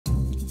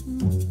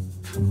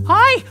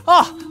Hi!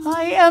 Oh,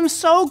 I am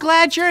so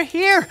glad you're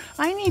here.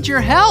 I need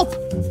your help.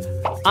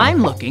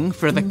 I'm looking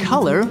for the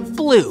color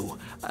blue.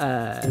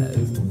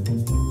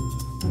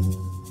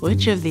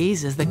 Which of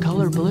these is the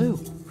color blue?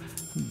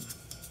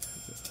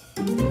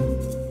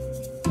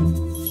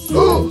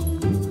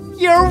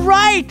 You're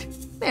right!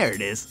 There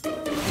it is.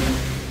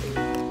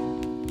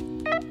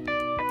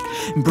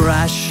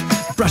 Brush,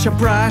 brush a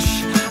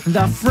brush,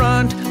 the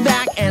front,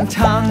 back, and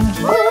tongue.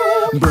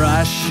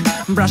 Brush,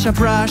 brush a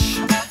brush,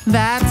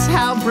 that's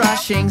how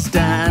brushing's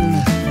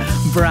done.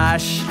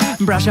 Brush,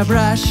 brush a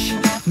brush,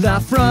 the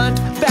front,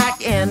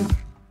 back, and...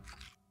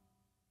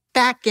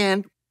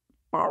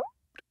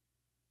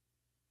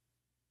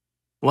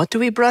 What do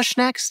we brush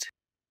next?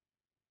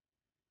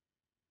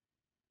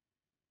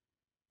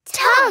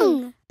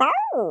 Tongue.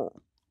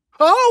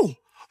 Oh,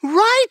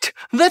 right,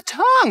 the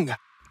tongue.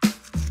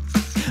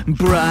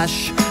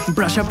 Brush,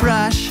 brush a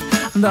brush,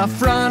 the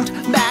front,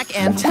 back,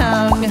 and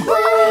tongue.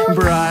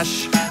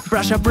 Brush,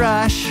 brush a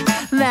brush,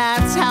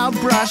 that's how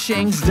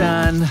brushing's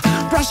done.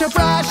 Brush a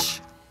brush.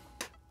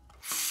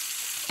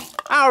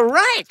 All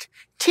right,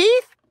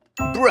 teeth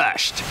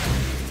brushed.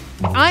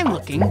 I'm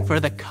looking for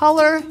the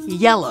color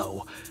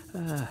yellow.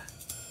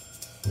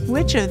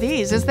 Which of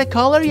these is the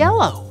color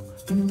yellow?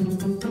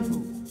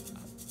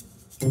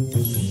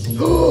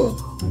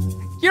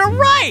 You're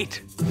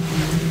right!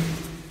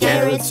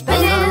 Carrots,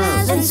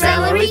 bananas, and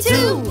celery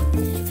too.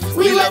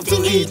 We love to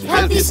eat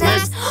healthy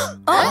snacks.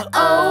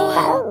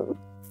 Uh-oh.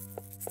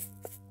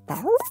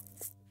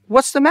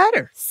 What's the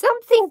matter?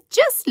 Something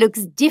just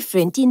looks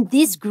different in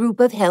this group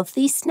of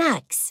healthy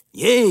snacks.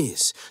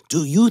 Yes.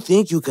 Do you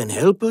think you can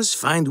help us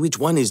find which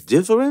one is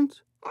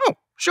different? Oh,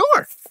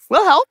 sure.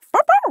 We'll help.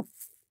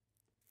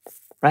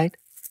 Right?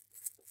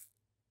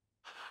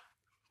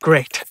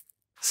 Great.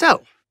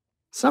 So,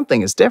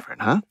 something is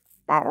different, huh?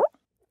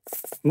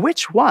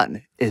 Which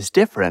one is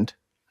different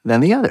than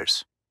the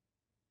others?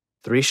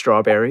 3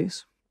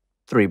 strawberries,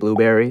 3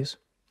 blueberries,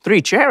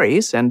 3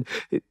 cherries, and...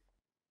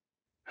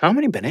 how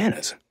many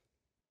bananas?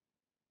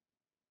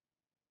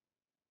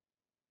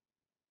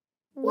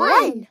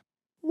 1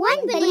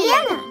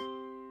 banana.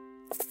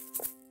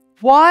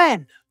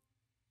 1.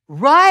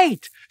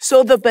 Right.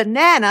 So the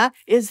banana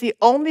is the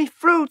only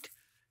fruit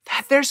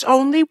that there's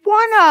only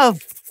one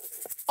of.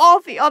 All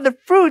the other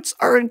fruits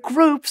are in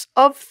groups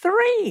of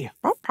 3.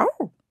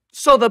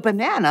 So the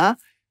banana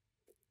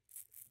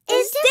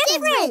Is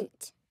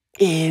different.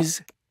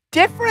 is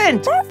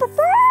different.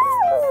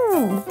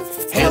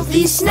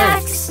 Healthy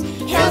snacks.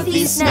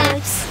 Healthy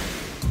snacks.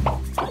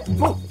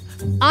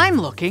 I'm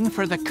looking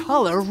for the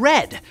color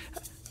red.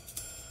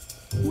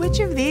 Which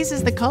of these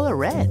is the color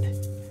red?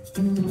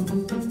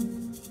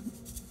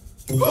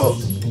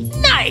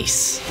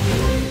 Nice!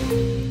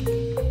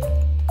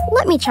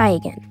 Let me try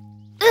again.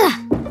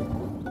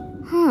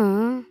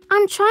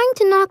 I'm trying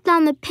to knock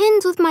down the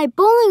pins with my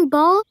bowling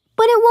ball,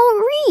 but it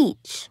won't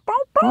reach.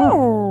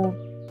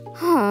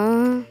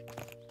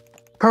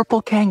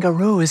 Purple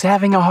Kangaroo is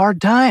having a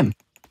hard time.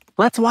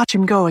 Let's watch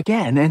him go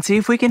again and see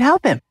if we can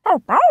help him.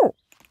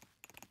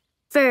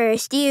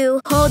 First,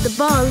 you hold the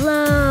ball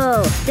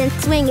low, then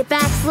swing it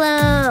back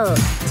slow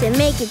to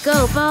make it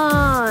go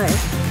far.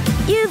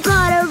 You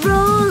gotta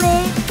roll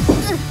it.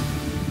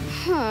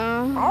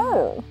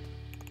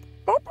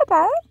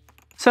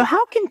 So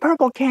how can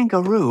Purple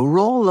Kangaroo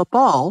roll the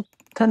ball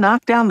to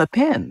knock down the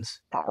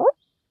pins?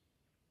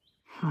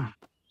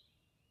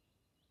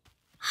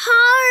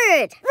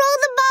 Hard! Roll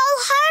the ball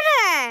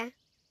harder.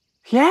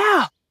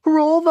 Yeah,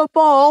 roll the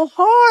ball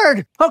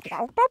hard. Okay.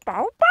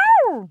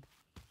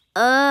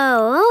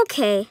 Oh,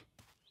 okay.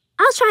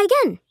 I'll try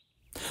again.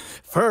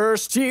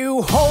 First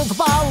you hold the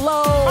ball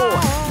low,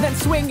 then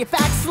swing it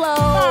back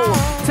slow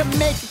to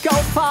make it go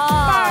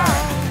far.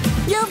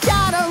 You've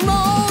gotta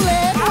roll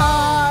it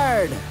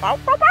hard. All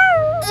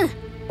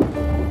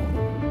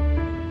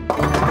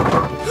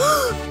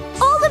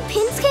the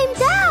pins came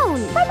down!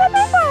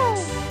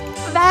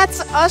 That's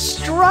a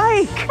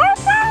strike.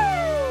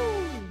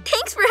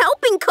 Thanks for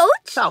helping,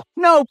 Coach. Oh,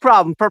 no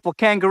problem, Purple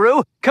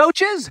Kangaroo.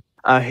 Coaches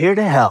are here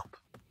to help.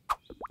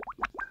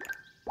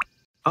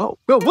 Oh,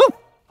 whoop,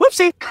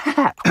 whoopsie.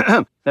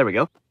 There we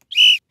go.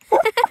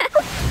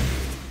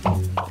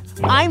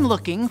 I'm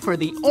looking for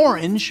the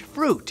orange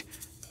fruit.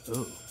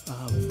 Ooh,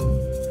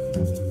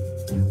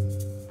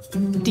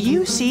 do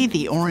you see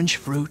the orange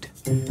fruit?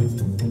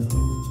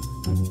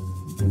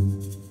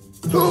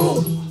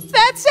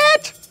 That's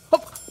it!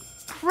 Oh,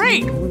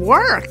 great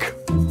work!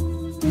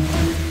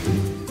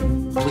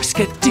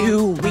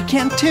 Whisk-a-do, we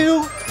can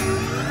too.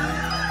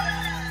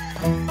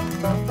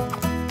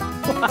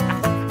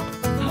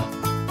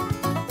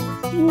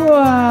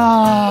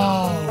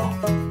 Wow!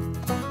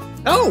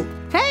 Oh,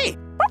 hey!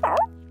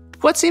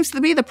 What seems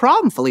to be the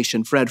problem, Felicia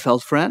and Fred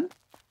felt friend?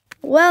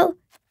 Well,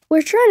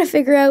 we're trying to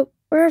figure out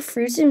where our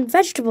fruits and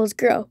vegetables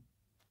grow.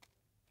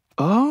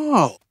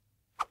 Oh.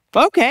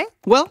 Okay,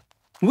 well,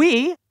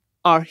 we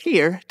are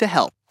here to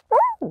help.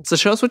 So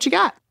show us what you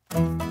got.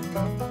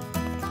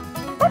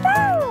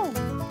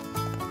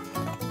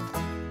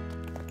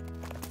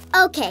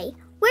 Okay,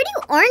 where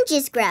do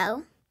oranges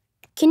grow?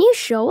 Can you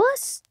show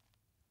us?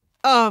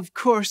 Of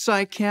course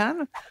I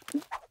can.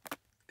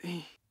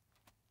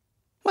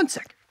 One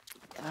sec.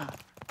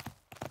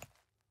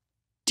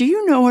 Do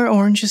you know where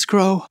oranges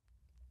grow?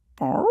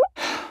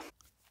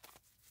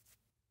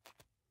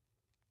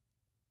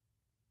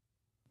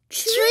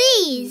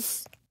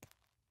 Trees.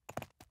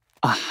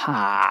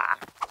 Aha!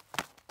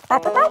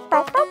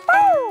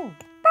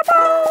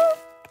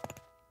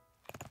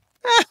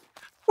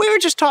 We were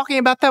just talking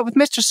about that with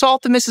Mr.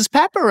 Salt and Mrs.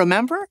 Pepper,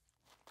 remember?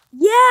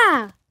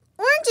 Yeah.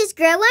 Oranges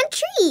grow on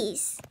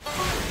trees.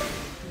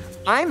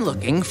 I'm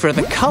looking for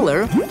the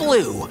color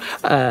blue.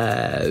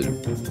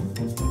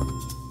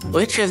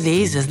 Which of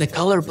these is the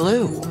color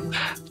blue?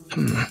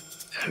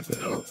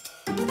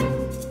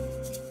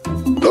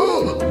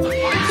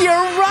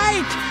 You're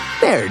right!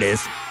 There it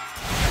is.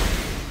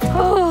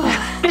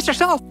 Mr.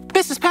 Salt,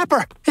 Mrs.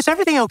 Pepper, is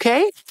everything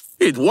okay?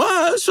 It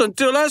was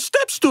until our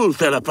step stool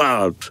fell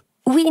apart.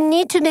 We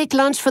need to make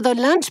lunch for the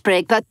lunch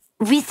break, but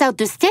without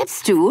the step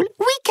stool,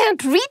 we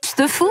can't reach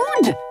the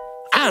food.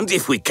 And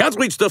if we can't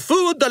reach the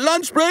food, the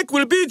lunch break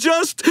will be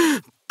just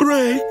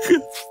break.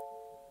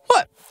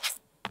 What?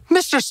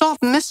 Mr. Salt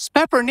and Mrs.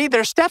 Pepper need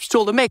their step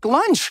stool to make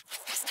lunch.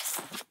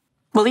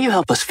 Will you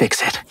help us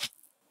fix it?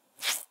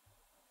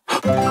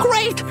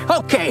 Great!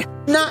 Okay,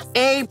 not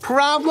a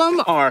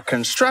problem. Our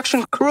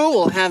construction crew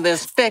will have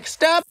this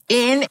fixed up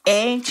in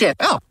a jiff.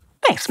 Oh,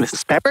 thanks,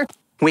 Mrs. Pepper.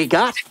 We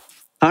got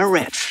our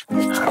wrench.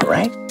 All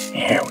right,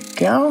 here we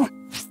go.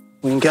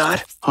 We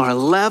got our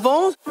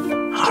level.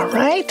 All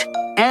right,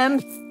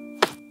 and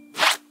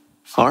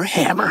our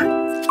hammer.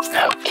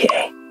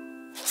 Okay.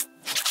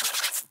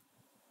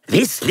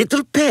 This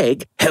little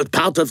peg held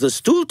part of the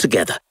stool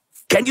together.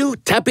 Can you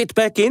tap it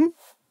back in?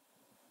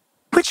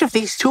 Which of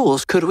these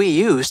tools could we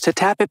use to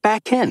tap it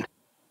back in?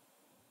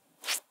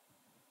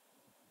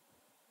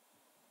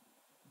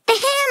 The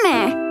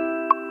hammer.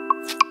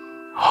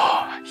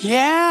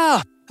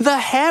 Yeah, the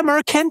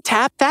hammer can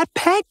tap that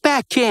peg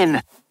back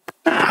in.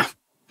 But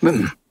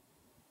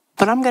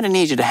I'm gonna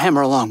need you to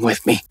hammer along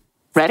with me.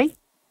 Ready?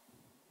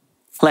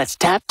 Let's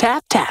tap,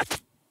 tap, tap.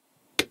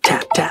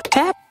 Tap, tap,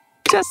 tap,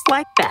 just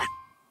like that.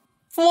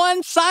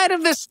 One side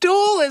of the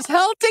stool is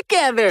held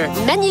together.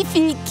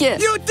 Magnifique!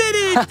 You did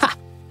it!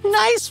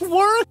 Nice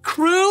work,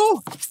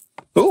 crew.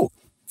 Oh,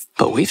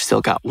 but we've still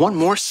got one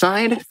more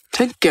side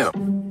to go.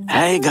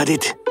 I got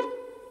it.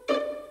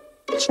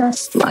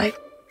 Just like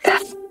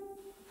that.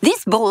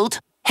 This bolt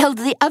held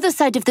the other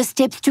side of the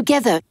steps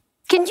together.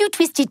 Can you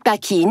twist it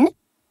back in?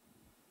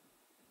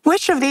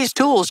 Which of these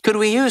tools could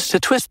we use to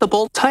twist the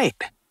bolt tight?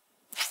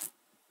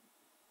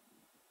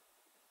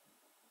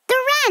 The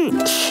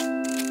wrench.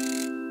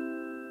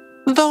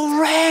 The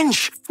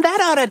wrench!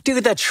 That ought to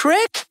do the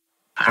trick.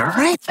 All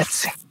right, let's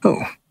see.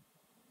 Oh.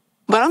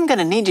 But I'm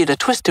gonna need you to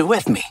twist it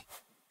with me.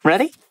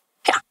 Ready?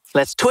 Yeah,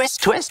 let's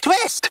twist, twist,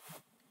 twist.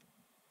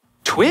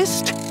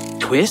 Twist,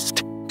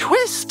 twist,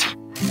 twist.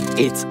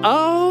 It's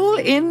all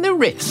in the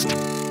wrist.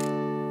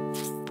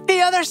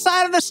 The other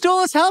side of the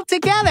stool is held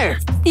together.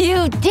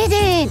 You did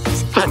it!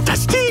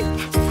 Fantastic!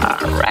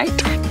 All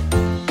right.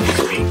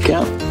 Here we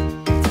go.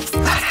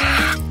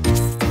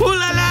 Ooh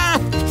la la!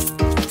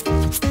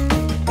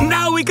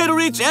 Now we can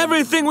reach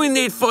everything we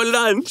need for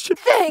lunch.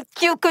 Thank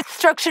you,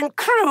 construction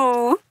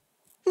crew.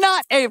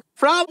 Not a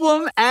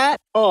problem at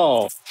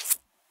all.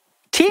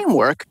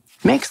 Teamwork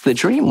makes the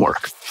dream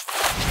work.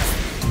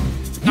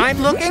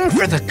 I'm looking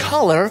for the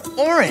color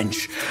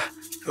orange.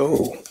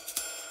 Oh.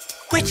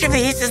 Which of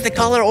these is the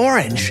color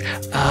orange?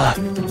 That's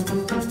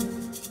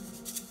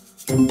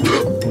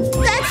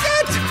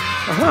it!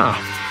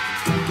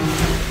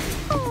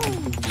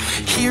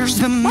 Here's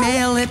the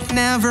mail, it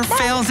never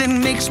fails. It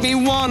makes me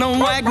wanna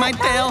wag my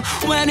tail.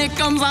 When it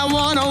comes, I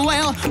wanna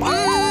wail.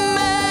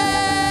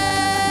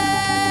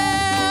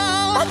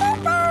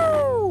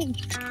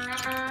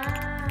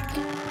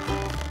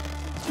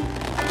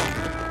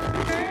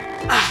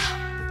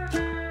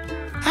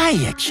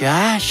 Hiya,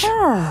 Josh.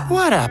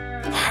 What a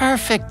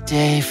perfect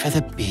day for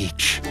the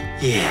beach.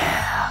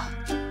 Yeah.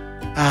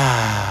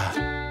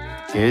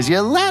 Here's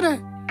your letter.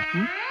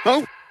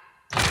 Oh.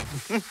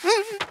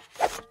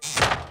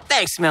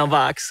 Thanks,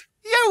 mailbox.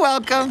 You're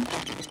welcome.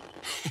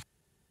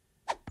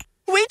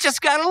 We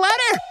just got a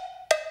letter.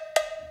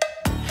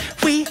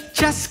 We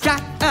just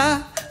got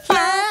a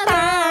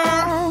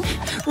letter.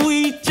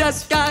 We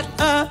just got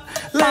a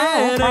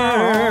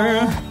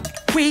letter.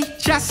 We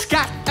just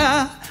got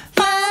a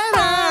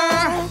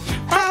letter.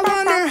 I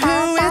wonder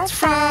who it's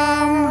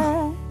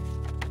from.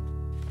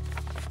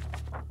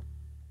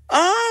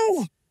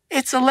 Oh,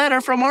 it's a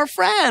letter from our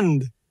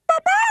friend.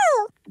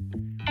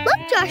 Look,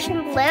 Josh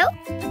and Blue.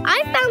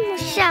 I found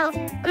the shell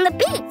on the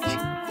beach.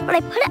 When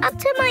I put it up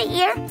to my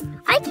ear,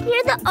 I can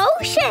hear the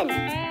ocean.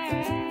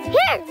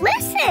 Here,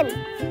 listen.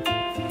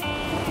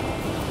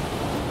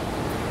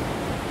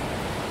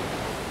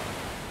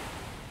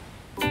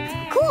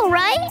 Cool,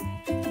 right?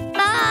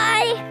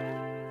 Bye.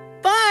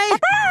 Bye.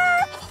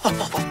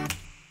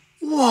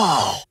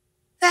 Whoa,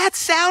 that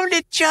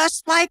sounded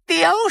just like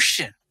the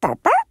ocean.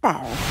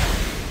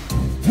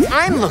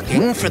 I'm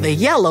looking for the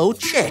yellow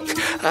chick.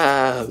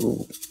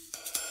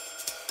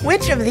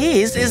 Which of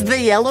these is the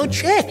yellow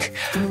chick?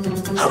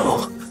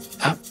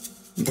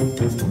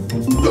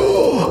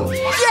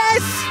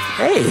 Yes!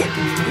 Hey,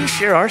 you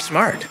sure are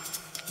smart.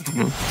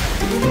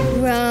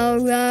 Row,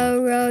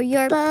 row, row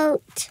your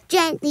boat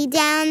gently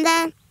down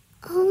the...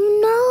 Oh,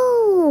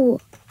 no.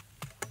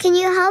 Can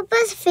you help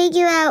us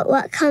figure out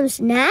what comes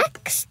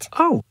next?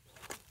 Oh.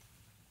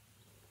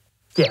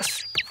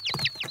 Yes.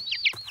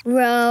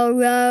 Row,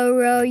 row,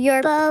 row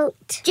your boat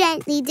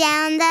gently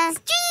down the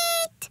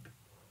street.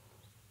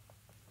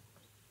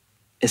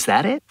 Is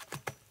that it?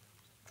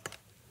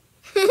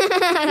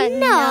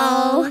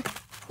 No.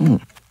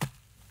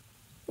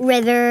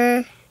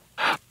 River.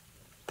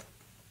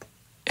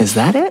 Is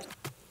that it?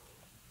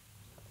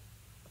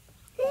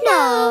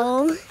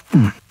 No.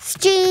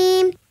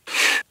 Stream.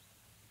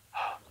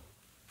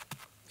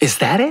 Is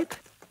that it?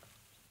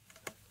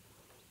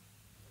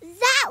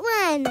 That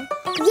one.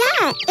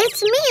 Yeah,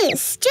 it's me,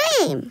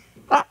 Stream.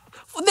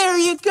 There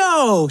you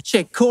go,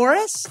 chick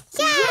chorus.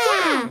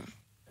 Yeah.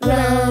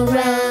 Row,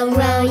 row,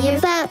 row your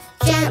boat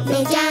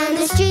gently down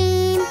the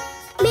stream.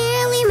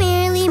 Merrily,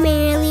 merrily,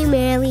 merrily,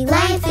 merrily,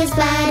 life is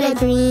but a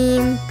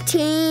dream.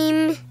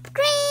 Team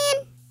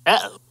Green.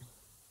 Uh-oh.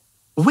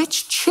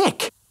 Which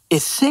chick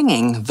is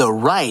singing the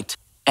right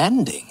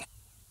ending?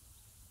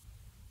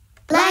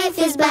 Life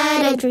is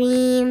but a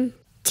dream.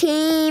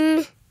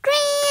 Team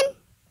Green.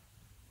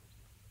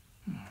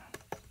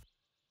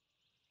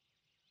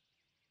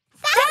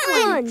 That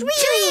one.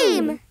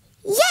 Dream.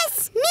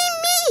 Yes, me.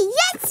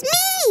 Yes,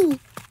 me.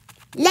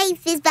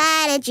 Life is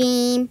but a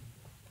dream.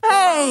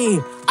 Hey,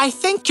 I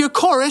think your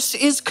chorus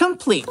is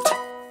complete.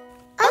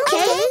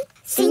 Okay,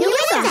 sing it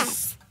with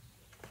us.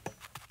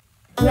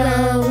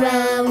 Row,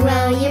 row,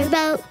 row your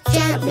boat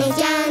gently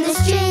down the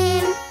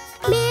stream.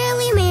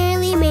 Merrily,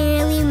 merrily,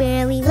 merrily,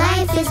 merrily,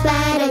 life is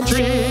but a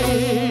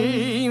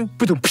dream.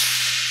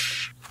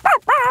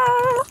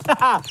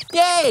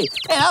 Yay! Hey,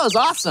 that was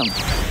awesome.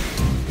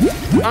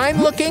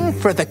 I'm looking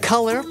for the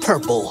color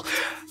purple.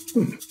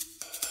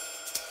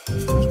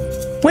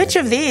 Which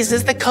of these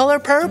is the color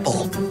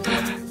purple?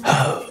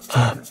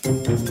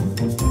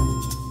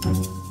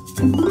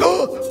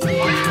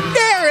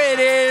 There it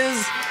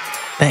is!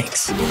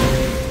 Thanks.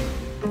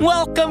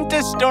 Welcome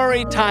to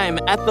story time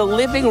at the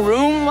Living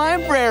Room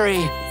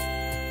Library.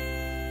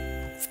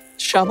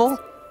 Shovel?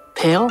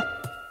 Pail?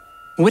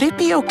 Would it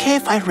be okay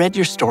if I read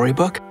your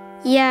storybook?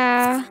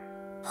 Yeah,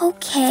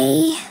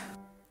 okay.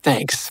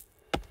 Thanks.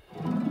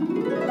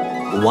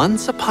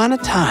 Once upon a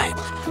time,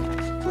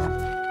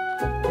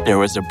 there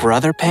was a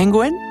brother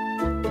penguin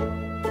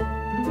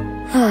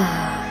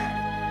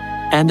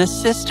and a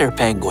sister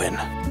penguin.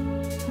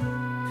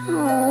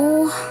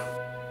 Oh.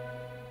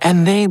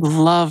 And they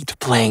loved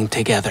playing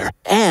together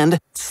and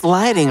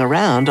sliding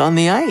around on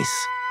the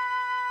ice.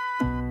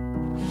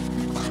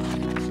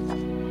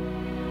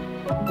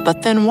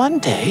 But then one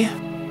day,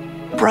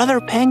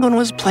 Brother Penguin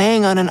was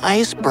playing on an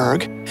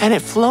iceberg and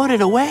it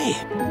floated away.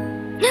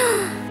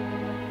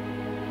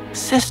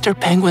 Sister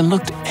Penguin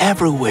looked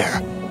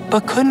everywhere,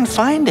 but couldn't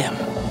find him.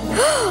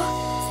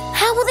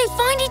 How will they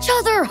find each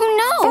other?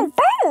 Oh,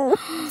 no.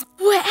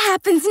 What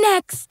happens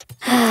next?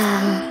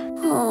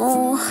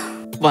 Oh.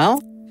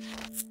 Well,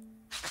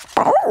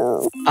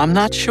 I'm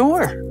not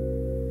sure.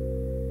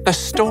 The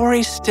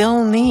story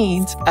still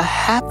needs a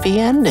happy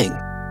ending.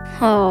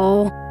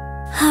 Oh.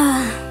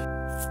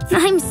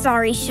 I'm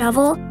sorry,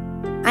 Shovel.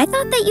 I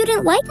thought that you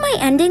didn't like my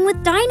ending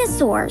with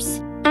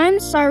dinosaurs.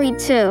 I'm sorry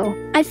too.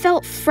 I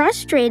felt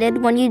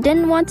frustrated when you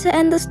didn't want to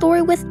end the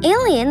story with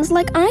aliens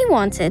like I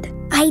wanted.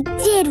 I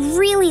did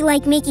really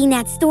like making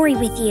that story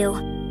with you.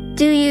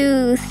 Do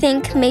you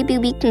think maybe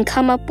we can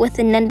come up with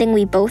an ending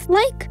we both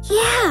like?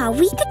 Yeah,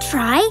 we could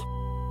try.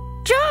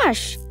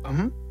 Josh,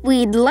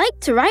 we'd like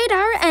to write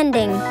our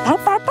ending.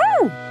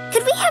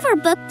 Could we have our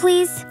book,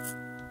 please?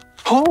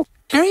 Oh,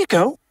 here you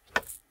go.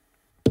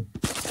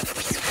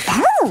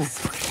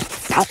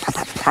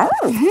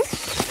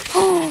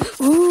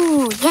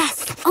 Ooh,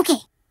 yes.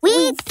 Okay,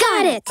 we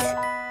got it.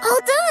 All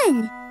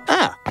done.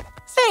 Ah,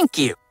 thank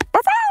you.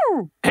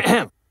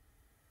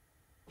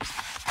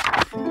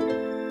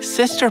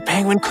 Sister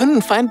Penguin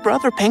couldn't find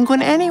Brother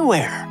Penguin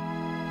anywhere.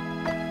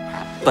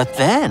 But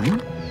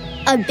then...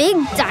 a big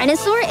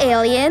dinosaur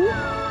alien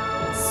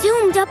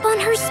zoomed up on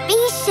her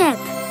spaceship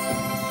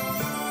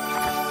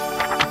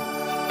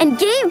and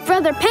gave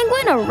Brother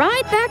Penguin a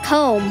ride back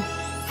home.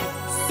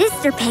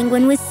 Sister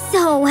Penguin was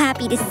so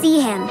happy to see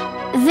him.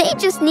 They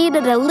just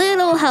needed a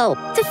little help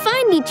to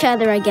find each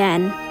other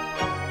again.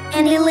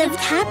 And they lived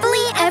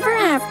happily ever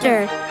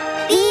after.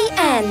 The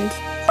end.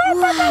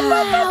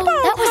 Wow,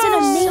 that was an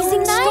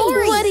amazing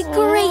story. What a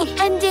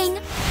great ending.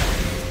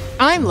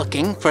 I'm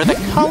looking for the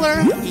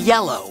color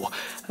yellow.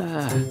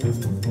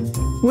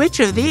 Which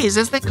of these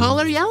is the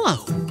color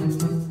yellow?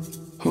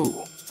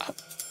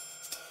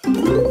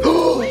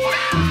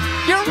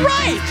 You're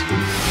right!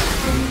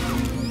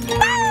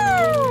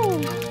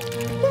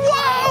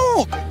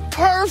 Whoa!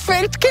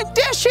 Perfect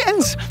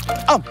conditions!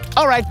 Oh,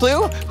 all right,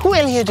 Blue.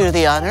 Will you do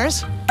the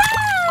honors?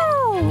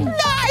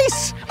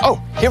 Nice!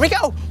 Oh, here we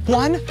go.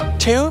 1,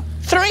 2,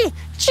 3,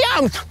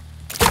 jump!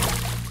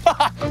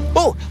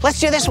 Oh, let's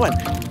do this one.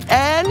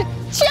 And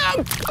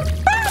jump!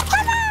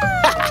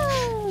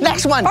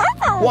 Next one.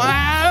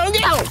 Wow,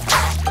 go!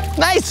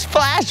 Nice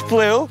splash,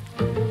 Blue.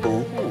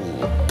 Ooh,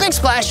 big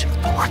splash.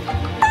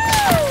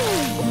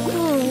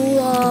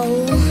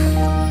 Whoa.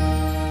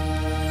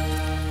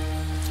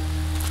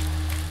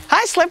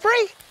 Hi,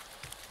 Slippery.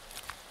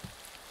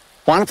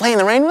 Want to play in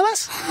the rain with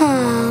us?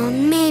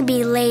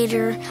 Maybe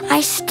later.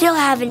 I still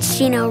haven't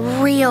seen a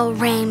real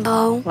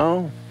rainbow.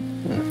 Oh.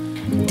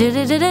 Do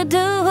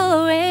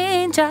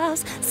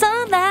raindrops,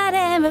 sunlight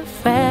and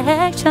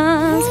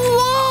reflections.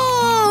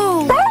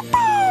 Whoa!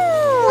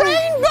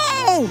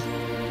 Rainbow!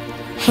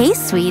 Hey,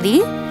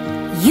 sweetie,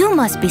 you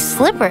must be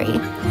Slippery.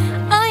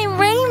 I'm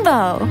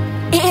Rainbow.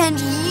 And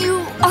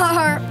you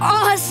are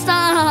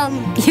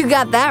awesome! You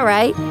got that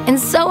right, and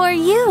so are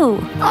you.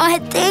 Oh,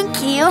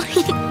 thank you.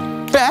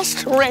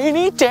 Best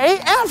rainy day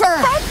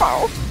ever!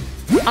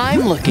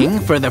 I'm looking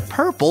for the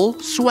purple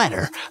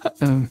sweater.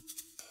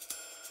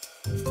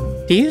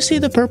 Do you see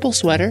the purple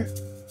sweater?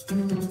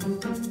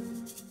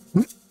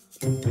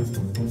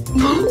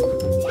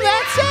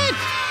 That's it!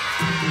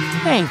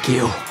 Thank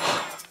you.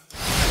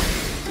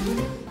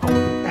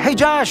 Hey,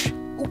 Josh!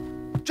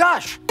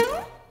 Josh!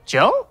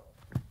 Joe?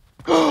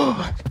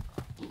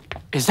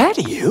 Is that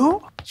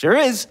you? Sure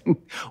is.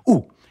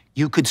 Ooh,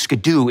 you could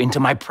skidoo into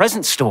my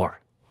present store.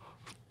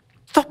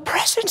 The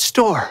present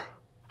store.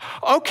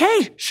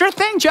 Okay, sure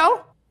thing,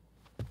 Joe.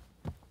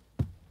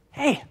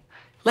 Hey,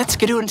 let's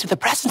get into the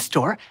present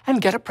store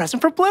and get a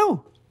present for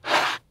Blue.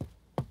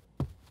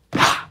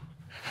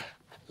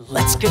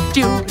 Let's get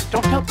don't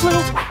tell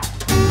Blue.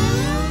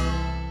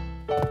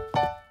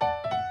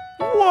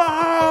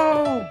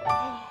 Whoa!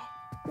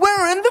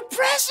 We're in the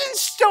present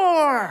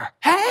store.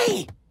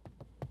 Hey!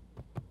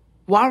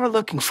 While we're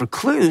looking for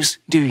clues,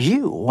 do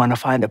you want to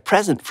find a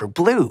present for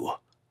Blue?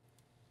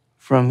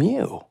 From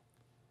you?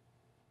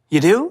 You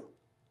do?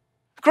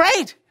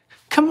 Great!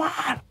 Come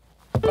on.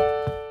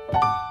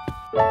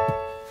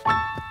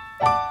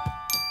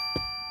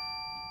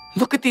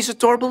 Look at these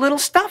adorable little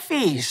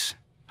stuffies.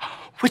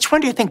 Which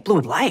one do you think Blue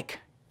would like?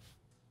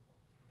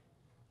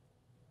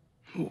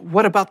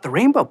 What about the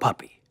rainbow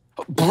puppy?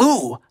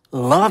 Blue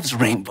loves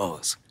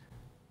rainbows.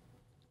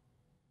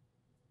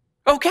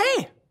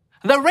 Okay,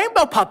 the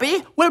rainbow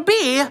puppy will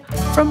be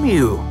from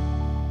you.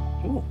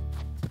 Ooh.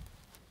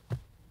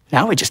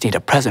 Now we just need a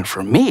present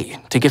for me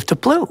to give to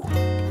Blue.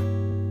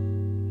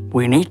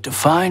 We need to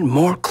find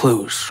more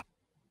clues.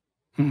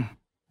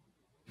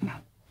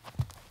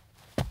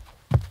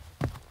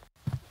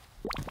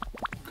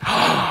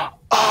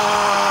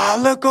 Ah,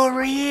 look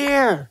over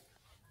here.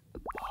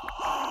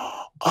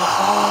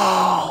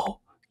 Oh,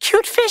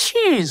 cute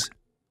fishies.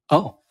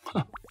 Oh.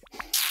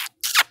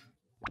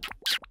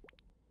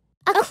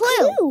 A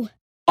clue.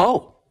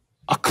 Oh,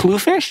 a clue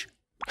fish?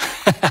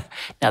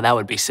 Now that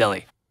would be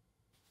silly.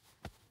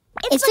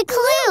 It's a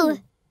clue.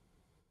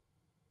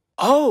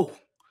 Oh,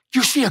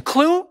 you see a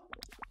clue?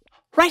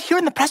 Right here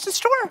in the present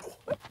store?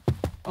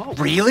 Oh,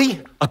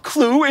 really? A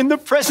clue in the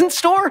present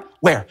store?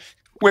 Where?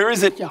 Where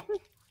is it?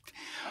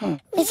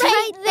 It's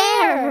right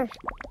there.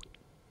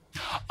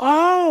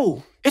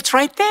 Oh, it's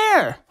right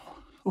there.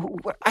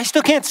 I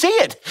still can't see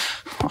it.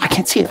 I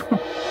can't see it.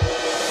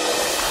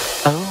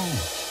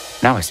 Oh,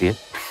 now I see it.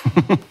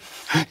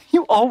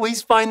 You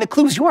always find the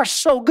clues. You are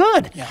so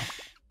good. Yeah.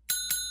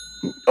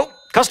 Oh,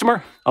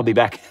 customer. I'll be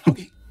back.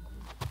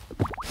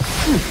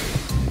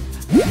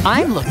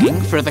 I'm looking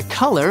for the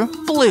color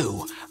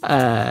blue.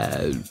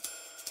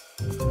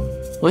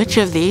 Which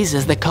of these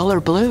is the color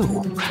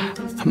blue?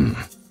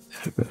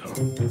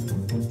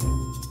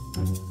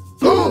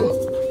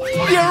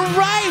 You're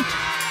right!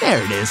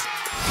 There it is.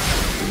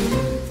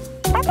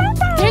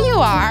 Here you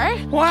are.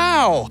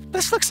 Wow,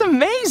 this looks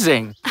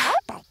amazing.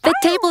 The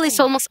table is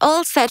almost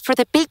all set for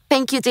the big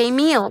Thank You Day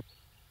meal.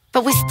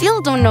 But we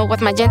still don't know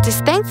what Magenta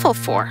is thankful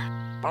for.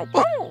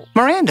 Well,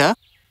 Miranda,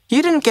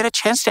 you didn't get a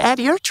chance to add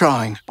your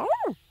drawing.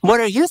 What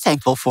are you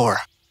thankful for?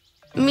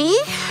 Me?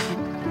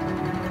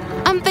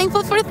 I'm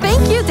thankful for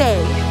Thank You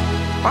Day.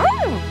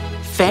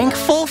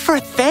 Thankful for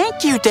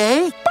Thank You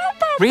Day?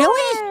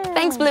 Really?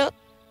 Thanks, Blue.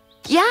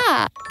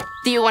 Yeah.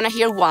 Do you want to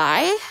hear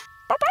why?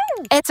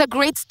 It's a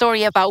great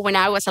story about when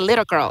I was a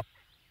little girl.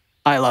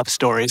 I love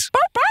stories.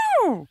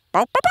 Whoa!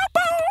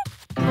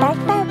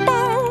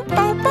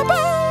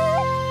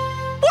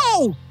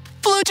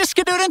 Blue just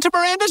skidooed into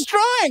Miranda's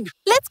drawing.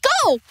 Let's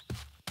go!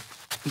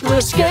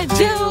 We'll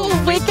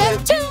skidoo, we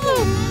can do.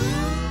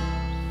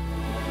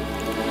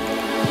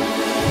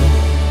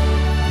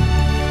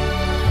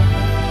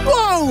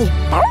 Whoa!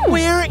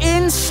 We're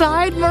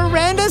inside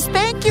Miranda's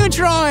thank you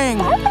drawing.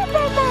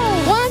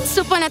 Once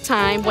upon a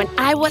time, when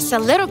I was a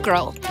little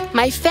girl,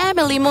 my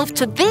family moved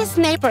to this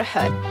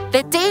neighborhood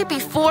the day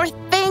before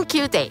Thank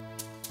You Day.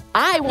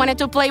 I wanted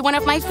to play one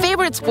of my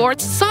favorite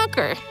sports,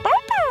 soccer.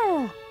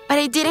 But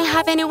I didn't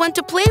have anyone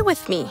to play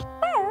with me.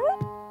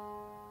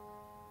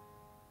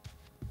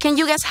 Can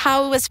you guess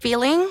how I was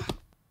feeling?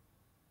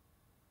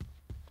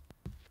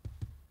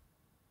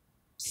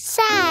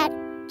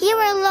 You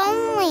were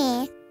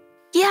lonely.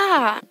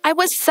 Yeah, I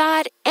was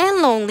sad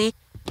and lonely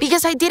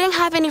because I didn't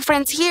have any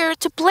friends here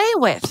to play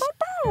with.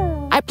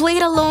 I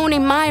played alone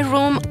in my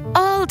room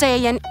all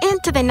day and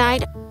into the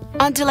night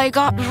until I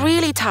got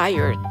really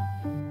tired.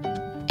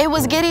 It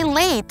was getting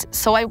late,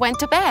 so I went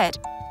to bed.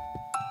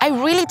 I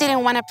really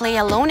didn't want to play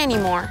alone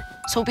anymore,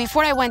 so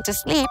before I went to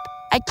sleep,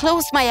 I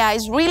closed my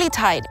eyes really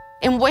tight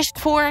and wished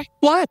for...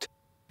 What?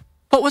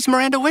 What was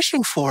Miranda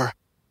wishing for?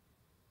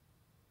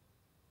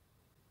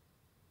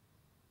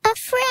 A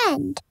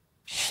friend.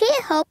 She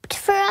hoped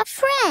for a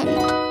friend.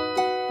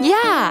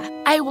 Yeah,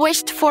 I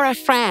wished for a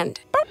friend.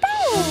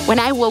 When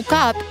I woke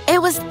up,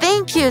 it was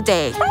thank you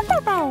day.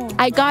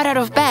 I got out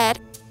of bed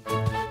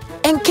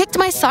and kicked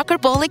my soccer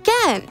ball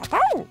again.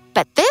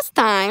 But this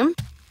time,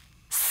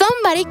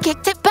 somebody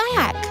kicked it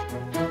back.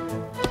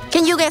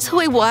 Can you guess who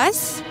it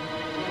was?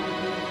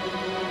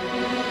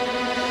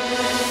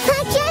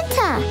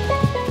 Magenta!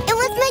 It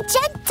was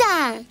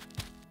Magenta!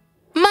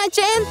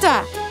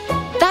 Magenta!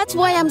 That's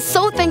why I'm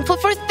so thankful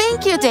for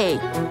Thank You Day.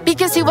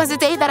 Because it was the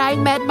day that I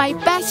met my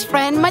best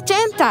friend,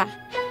 Magenta.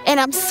 And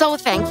I'm so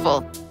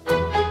thankful.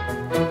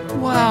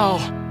 Wow,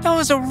 that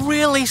was a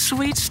really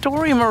sweet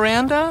story,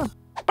 Miranda.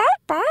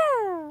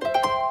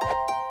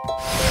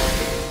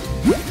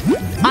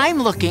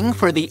 I'm looking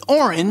for the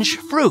orange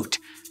fruit.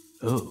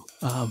 Oh,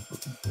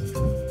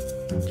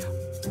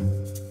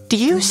 do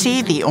you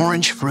see the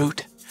orange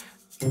fruit?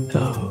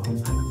 Oh.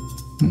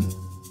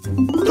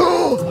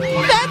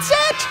 That's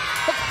it!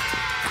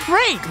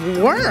 Great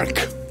work!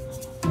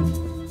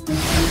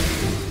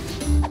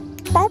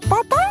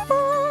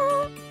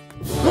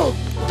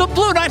 The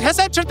Blue Knight has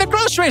entered the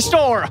grocery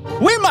store!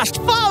 We must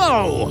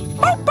follow!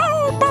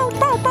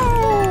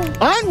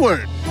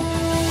 Onward!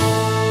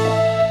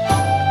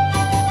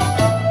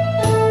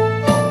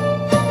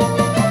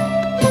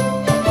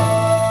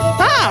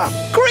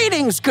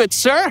 Greetings, good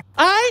sir.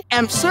 I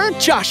am Sir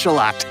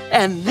Joshalot,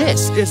 and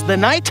this is the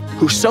knight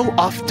who so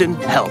often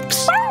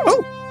helps.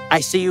 Oh,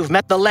 I see you've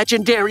met the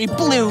legendary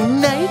Blue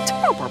Knight.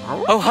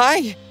 Oh,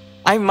 hi.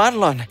 I'm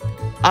Marlon.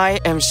 I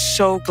am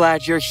so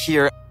glad you're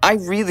here. I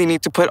really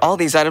need to put all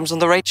these items on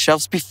the right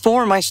shelves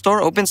before my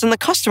store opens and the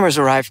customers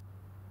arrive.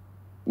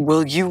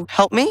 Will you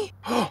help me?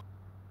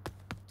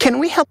 Can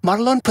we help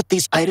Marlon put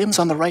these items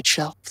on the right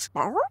shelves?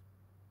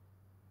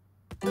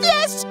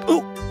 Yes!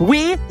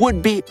 We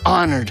would be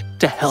honored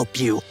to help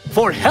you,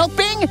 for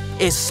helping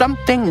is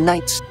something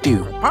knights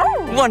do.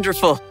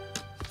 Wonderful.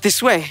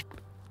 This way.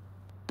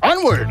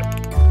 Onward!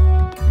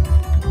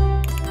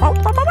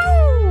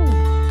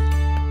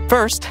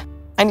 First,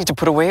 I need to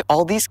put away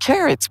all these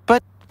carrots,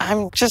 but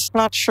I'm just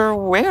not sure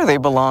where they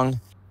belong.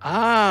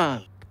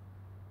 Ah,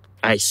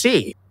 I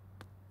see.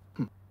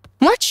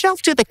 What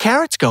shelf do the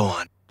carrots go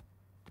on?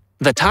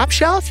 The top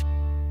shelf,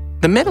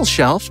 the middle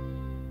shelf,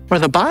 or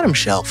the bottom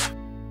shelf?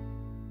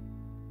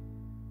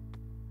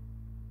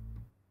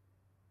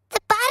 The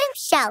bottom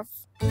shelf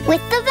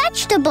with the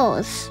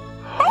vegetables.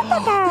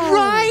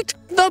 Right!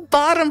 The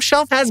bottom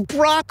shelf has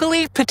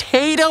broccoli,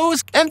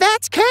 potatoes, and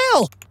that's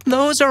kale.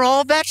 Those are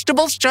all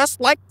vegetables just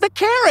like the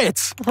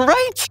carrots.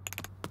 Right!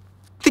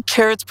 The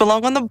carrots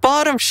belong on the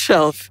bottom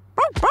shelf.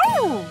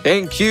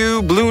 Thank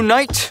you, Blue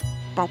Knight.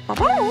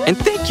 And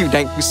thank you,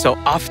 Knight, who so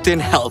often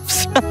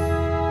helps.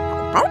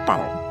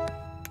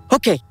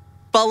 Okay,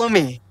 follow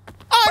me.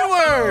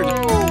 Onward!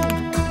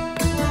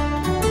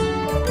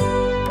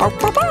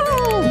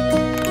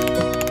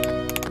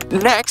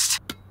 Next,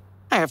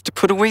 I have to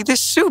put away this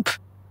soup,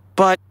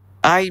 but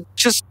I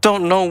just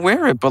don't know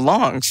where it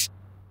belongs.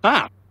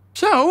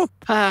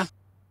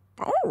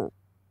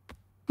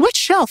 Which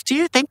shelf do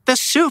you think the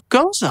soup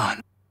goes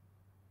on?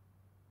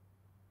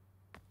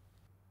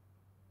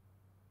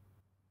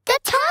 The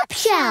top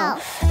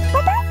shelf.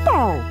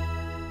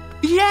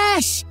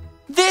 Yes!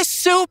 This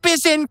soup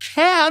is in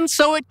cans,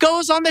 so it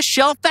goes on the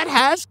shelf that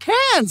has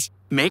cans.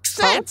 Makes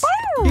sense.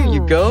 Here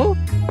you go.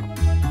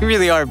 You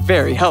really are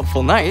very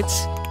helpful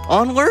knights.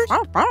 Onward?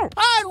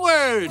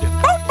 Onward!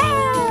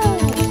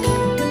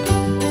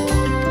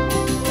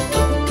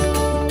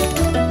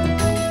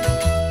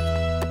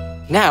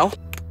 Now,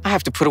 I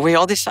have to put away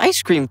all this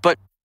ice cream, but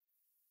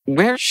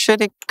where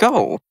should it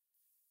go?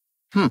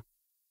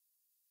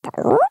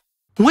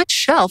 Which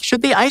shelf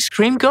should the ice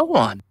cream go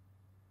on?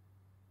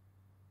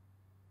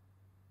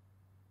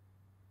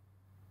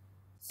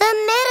 The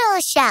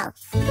middle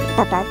shelf.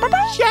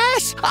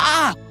 Yes!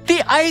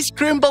 The ice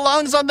cream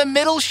belongs on the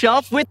middle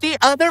shelf with the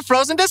other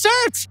frozen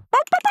desserts.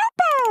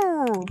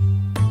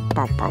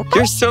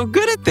 You're so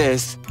good at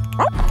this.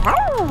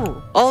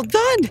 All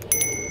done.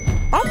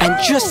 And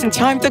just in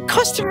time, the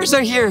customers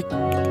are here.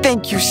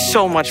 Thank you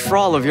so much for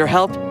all of your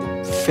help.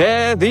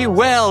 Fare thee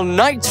well,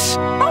 knights.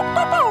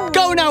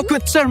 Go now,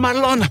 good Sir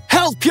Marlon.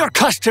 Help your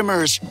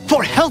customers,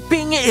 for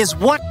helping is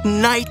what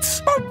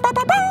knights...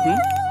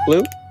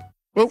 Blue?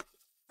 Oh,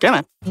 come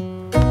on.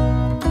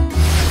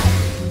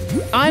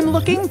 I'm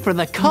looking for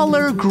the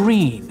color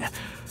green.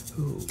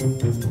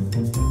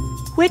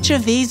 Which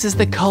of these is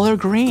the color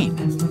green?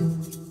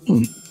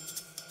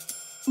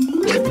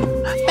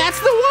 That's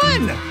the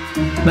one!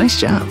 Nice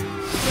job.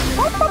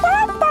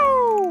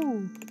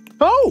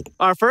 Oh,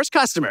 our first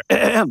customer.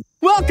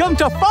 Welcome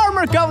to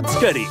Farmer Goat's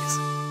Goodies.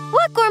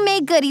 What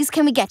gourmet goodies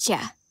can we get you?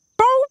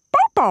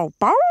 A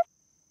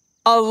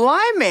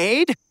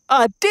limeade?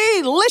 A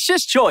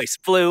delicious choice,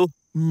 Blue.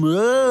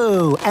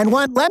 Moo! And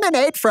one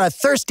lemonade for a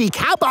thirsty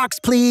cowbox,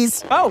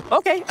 please. Oh,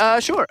 okay,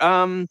 sure.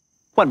 One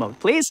moment,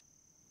 please.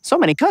 So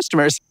many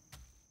customers.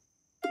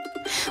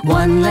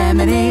 One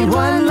lemonade,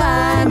 one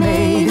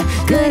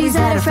limeade, goodies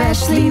that are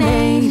freshly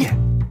made.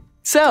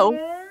 So,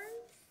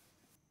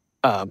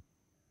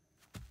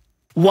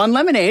 one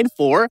lemonade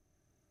for...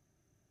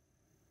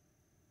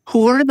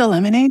 Who ordered the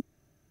lemonade?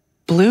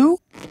 Blue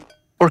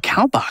or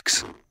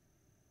Cowbox?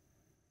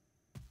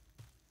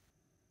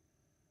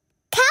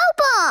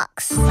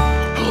 Cowbox!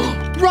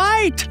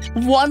 Right!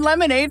 One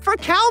lemonade for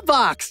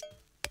Cowbox.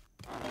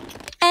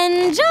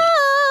 Enjoy!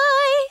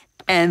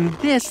 And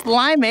this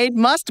limeade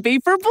must be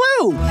for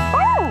Blue.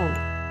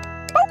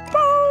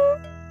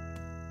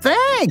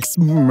 Thanks,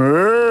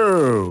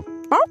 Moo.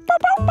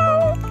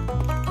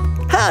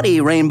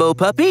 Howdy, Rainbow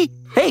Puppy.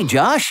 Hey,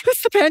 Josh.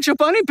 It's the Pancho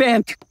Bunny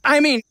Band.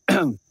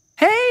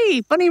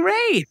 Hey, Bunny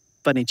Ray,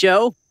 Bunny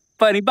Joe,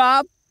 Bunny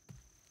Bob.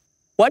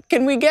 What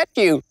can we get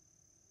you?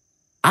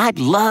 I'd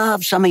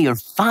love some of your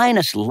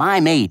finest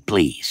limeade,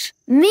 please.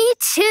 Me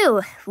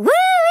too.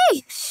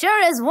 Woo-wee!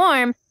 Sure is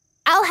warm.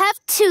 I'll have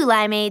 2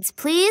 limeades,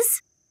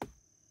 please.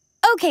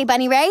 Okay,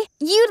 Bunny Ray,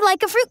 you'd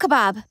like a fruit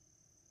kebab.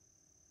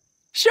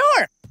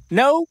 Sure,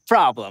 no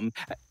problem.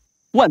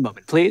 One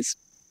moment, please.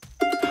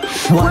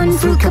 One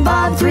fruit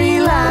kebab, 3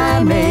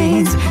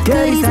 limeades,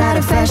 goodies that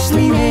are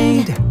freshly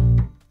made.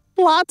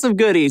 Lots of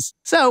goodies.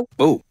 So,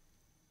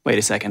 wait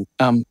a second.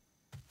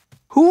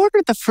 Who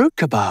ordered the fruit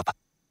kebab?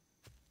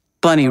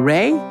 Bunny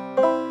Ray,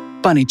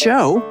 Bunny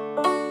Joe,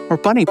 or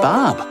Bunny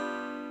Bob?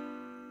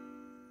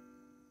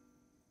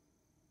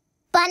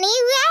 Bunny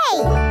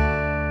Ray!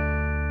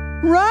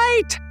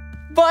 Right!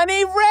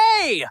 Bunny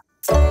Ray!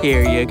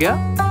 Here you go.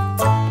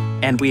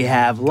 And we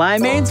have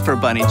limeades for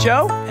Bunny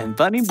Joe and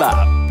Bunny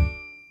Bob.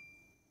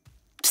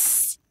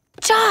 Psst!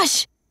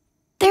 Josh!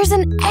 There's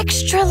an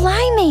extra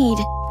limeade.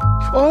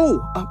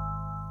 Oh,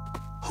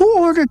 who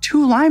ordered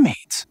 2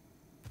 limeades?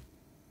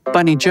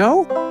 Bunny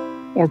Joe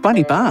or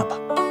Bunny Bob?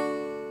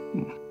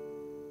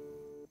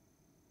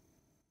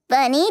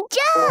 Bunny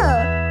Joe!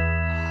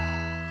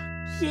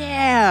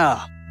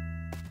 Yeah!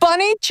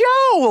 Bunny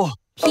Joe!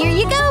 Here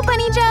you go,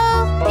 Bunny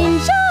Joe.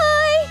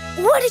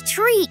 Enjoy! What a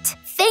treat.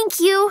 Thank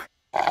you.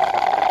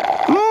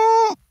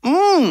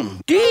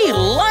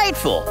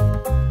 Delightful.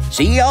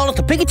 See y'all at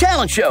the Piggy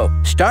Talent Show,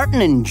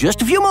 starting in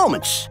just a few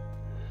moments.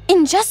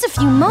 In just a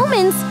few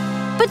moments?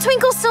 But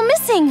Twinkle's still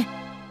missing.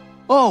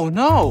 Oh,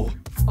 no.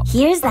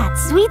 Here's that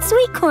sweet,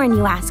 sweet corn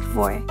you asked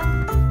for.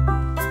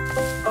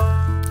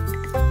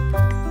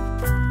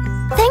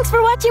 Thanks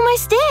for watching my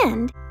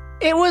stand.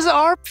 It was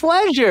our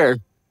pleasure.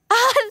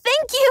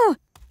 Thank you.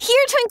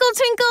 Here, Twinkle,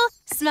 Twinkle.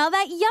 Smell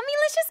that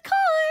yummy-licious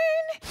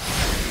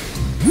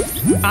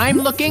corn. I'm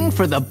looking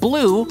for the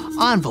blue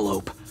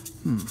envelope.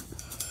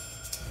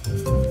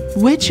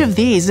 Which of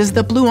these is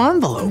the blue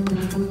envelope?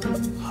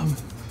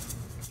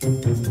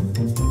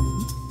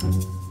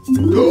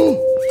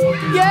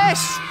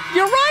 Yes,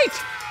 you're right.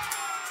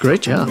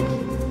 Great job.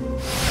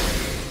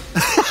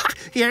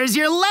 Here's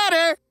your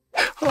letter.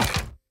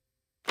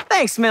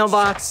 Thanks,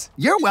 mailbox.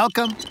 You're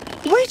welcome.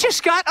 We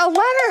just got a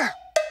letter.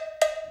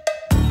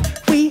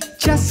 We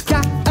just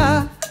got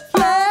a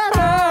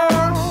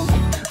letter.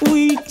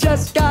 We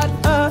just got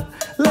a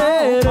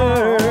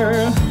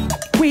letter.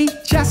 We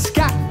just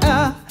got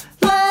a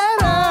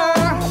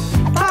letter.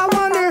 I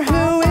wonder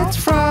who it's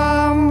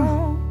from.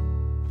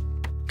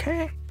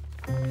 Okay.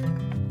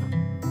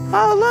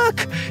 Oh,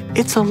 look.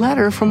 It's a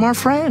letter from our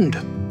friend.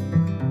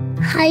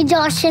 Hi,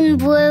 Josh and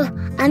Blue.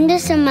 I'm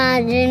just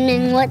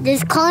imagining what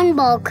this corn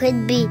ball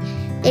could be.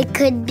 It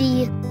could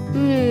be,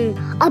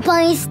 a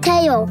bunny's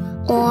tail.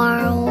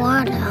 Or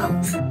what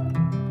else?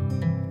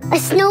 A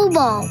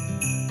snowball.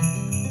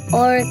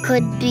 Or it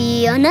could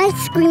be an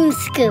ice cream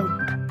scoop.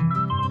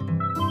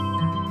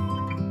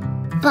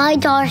 Bye,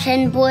 Josh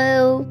and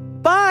Blue.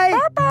 Bye.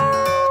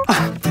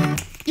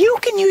 You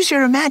can use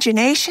your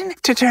imagination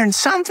to turn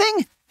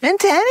something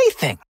into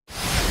anything.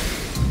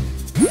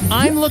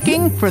 I'm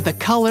looking for the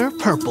color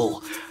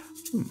purple.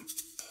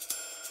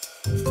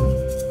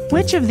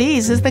 Which of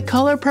these is the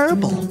color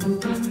purple?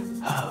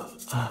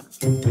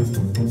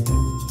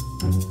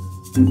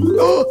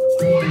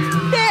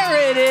 There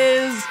it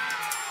is.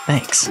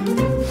 Thanks.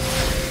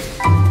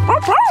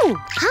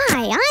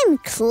 Hi, I'm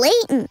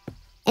Clayton.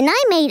 And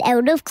I'm made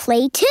out of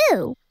clay,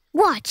 too.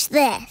 Watch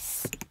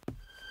this.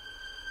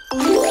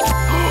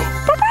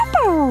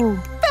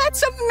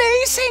 That's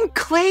amazing,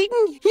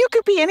 Clayton. You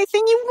could be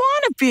anything you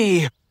want to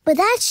be. But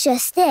that's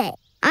just it.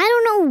 I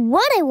don't know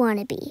what I want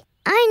to be.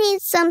 I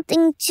need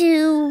something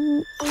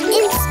to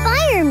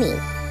inspire me.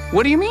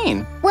 What do you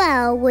mean?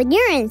 Well, when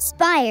you're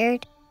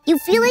inspired, you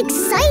feel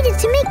excited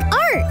to make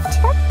art.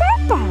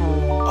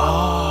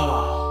 Oh.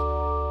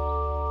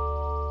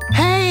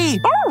 Hey,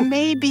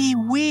 maybe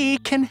we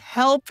can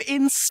help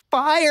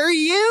inspire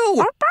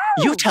you.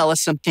 You tell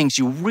us some things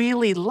you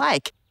really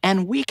like,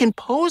 and we can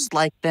pose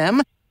like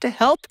them to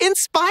help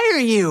inspire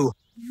you.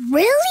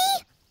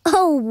 Really?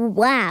 Oh,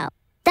 wow.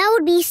 That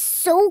would be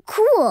so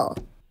cool.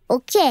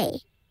 Okay,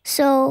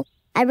 so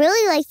I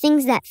really like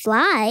things that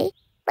fly,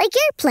 like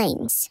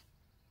airplanes.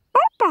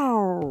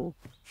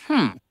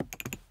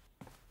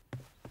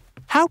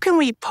 How can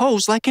we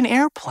pose like an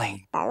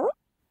airplane? Arms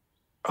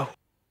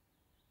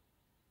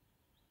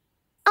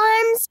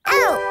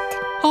out.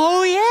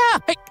 Oh, yeah.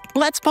 Hey,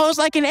 let's pose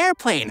like an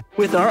airplane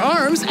with our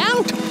arms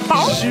out.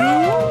 Okay,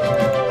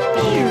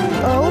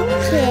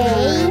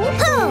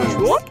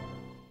 pose.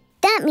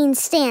 That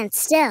means stand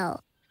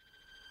still.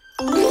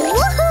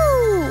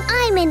 Woohoo!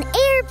 I'm an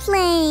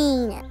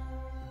airplane.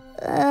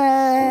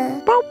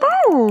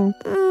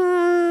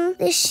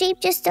 This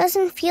shape just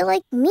doesn't feel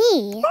like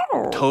me.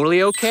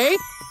 Totally okay.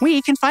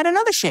 We can find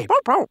another shape.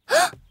 I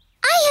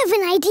have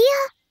an idea.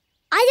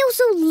 I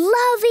also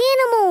love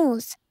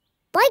animals,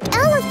 like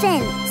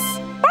elephants.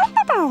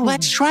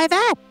 Let's try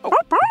that.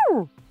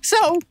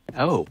 So,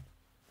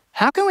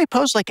 how can we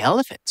pose like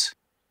elephants?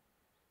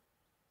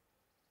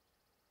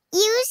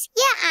 Use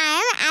your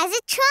arm as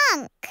a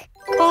trunk.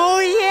 Oh,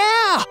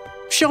 yeah!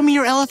 Show me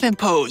your elephant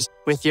pose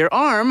with your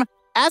arm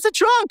as a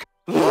trunk.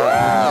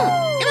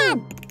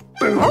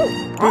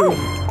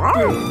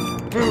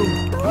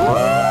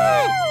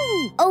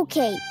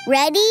 Okay,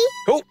 ready?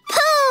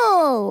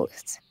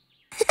 Pose!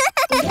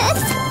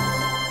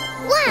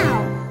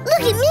 Wow,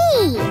 look at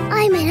me!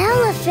 I'm an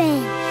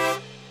elephant.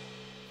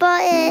 But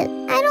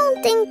I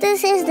don't think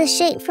this is the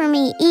shape for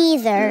me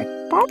either.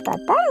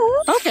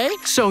 Okay,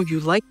 so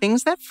you like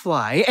things that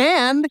fly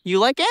and you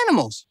like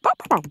animals.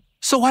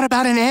 So what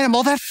about an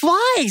animal that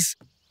flies?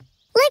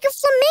 Like a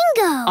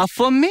flamingo. A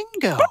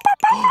flamingo.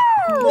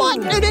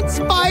 What an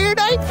inspired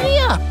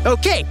idea.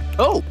 Okay,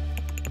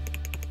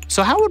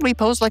 so how would we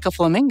pose like a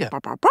flamingo?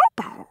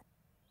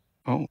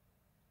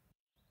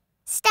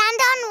 Stand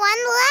on one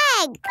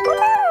leg.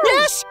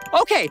 Yes!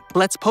 Okay,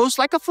 let's pose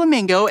like a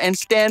flamingo and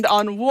stand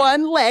on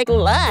one leg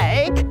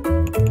like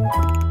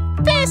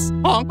this.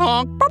 Honk,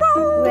 honk.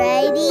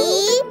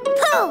 Ready?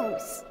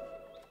 Pose.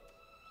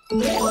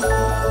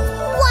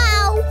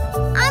 Wow!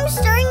 I'm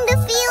starting to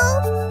feel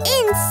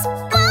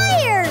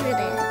inspired.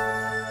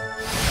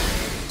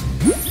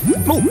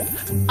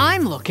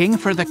 I'm looking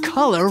for the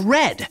color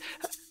red.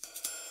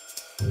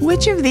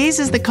 Which of these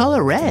is the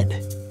color red?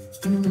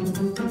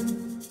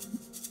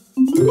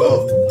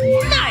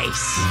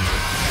 Nice!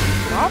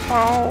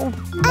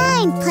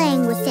 I'm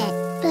playing with it,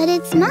 but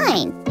it's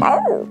mine.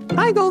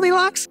 Hi,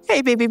 Goldilocks.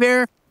 Hey, baby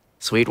bear.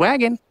 Sweet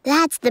wagon.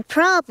 That's the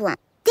problem.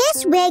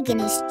 This wagon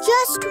is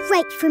just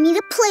right for me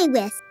to play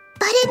with,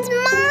 but it's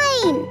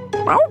mine.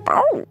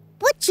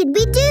 What should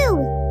we do?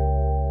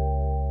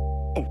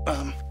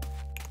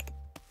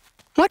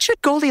 What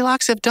should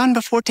Goldilocks have done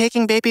before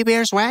taking Baby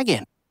Bear's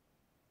wagon?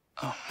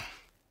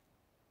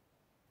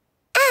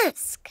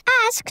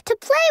 Ask to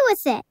play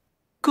with it.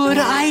 Good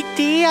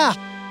idea.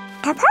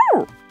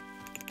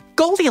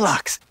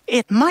 Goldilocks,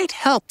 it might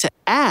help to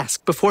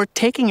ask before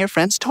taking your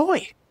friend's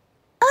toy.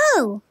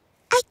 Oh,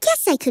 I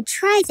guess I could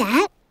try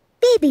that.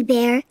 Baby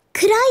Bear,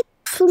 could I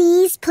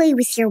please play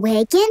with your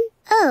wagon?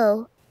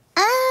 Oh,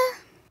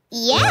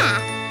 yeah,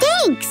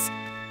 thanks.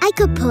 I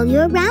could pull you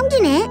around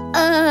in it.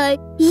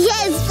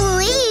 Yes,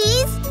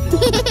 please.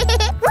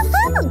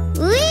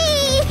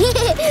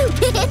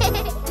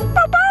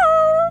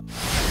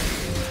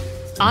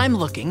 I'm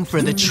looking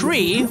for the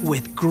tree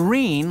with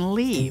green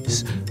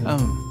leaves.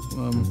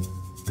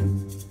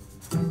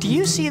 Do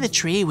you see the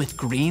tree with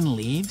green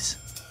leaves?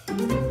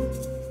 Thank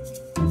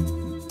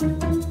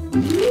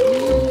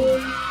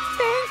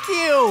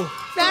you.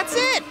 That's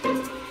it.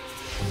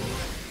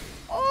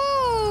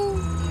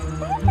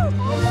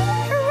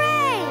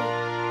 Hooray!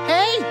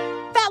 Hey,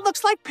 that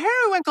looks like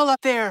Periwinkle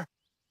up there.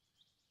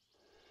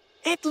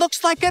 It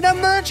looks like an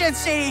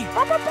emergency.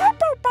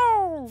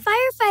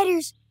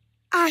 Firefighters,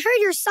 I heard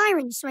your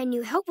siren, so I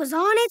knew help was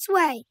on its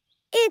way.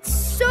 It's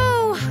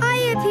so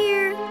high up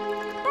here.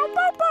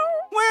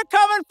 We're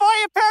coming for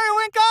you,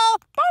 Periwinkle.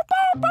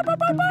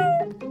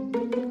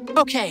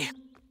 Okay.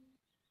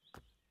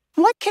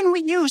 What can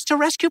we use to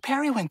rescue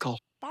Periwinkle?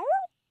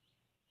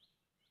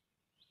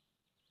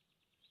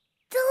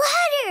 The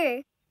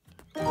ladder.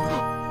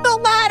 The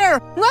ladder,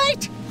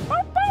 right?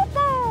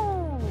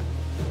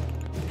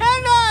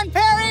 Hang on,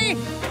 Perry.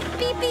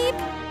 Beep, beep.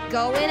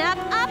 Going up,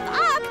 up,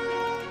 up.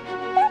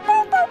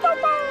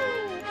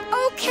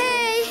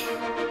 Okay.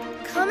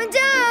 Coming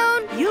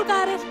down. You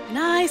got it.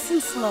 Nice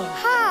and slow.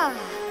 Ha.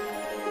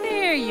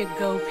 There you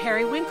go,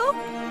 Periwinkle.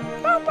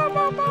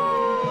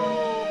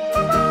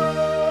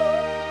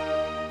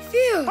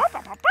 Phew.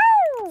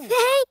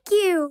 Thank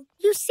you.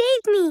 You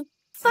saved me.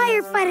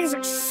 Firefighters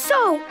are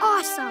so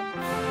awesome.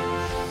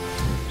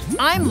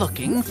 I'm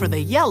looking for the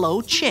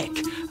yellow chick.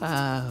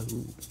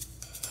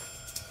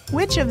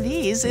 Which of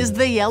these is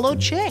the yellow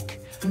chick?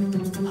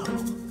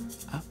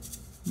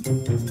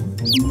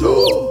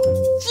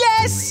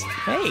 Yes!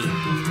 Hey,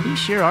 you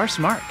sure are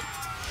smart.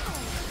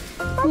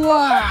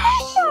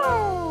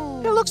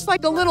 Wow! It looks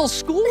like a little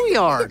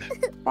schoolyard.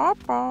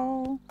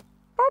 Oh.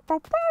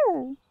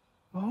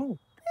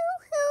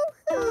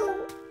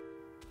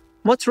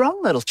 What's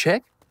wrong, little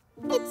chick?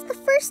 It's the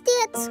first day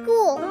at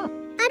school.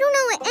 I don't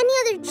know any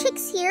other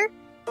chicks here,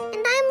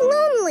 and I'm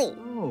lonely.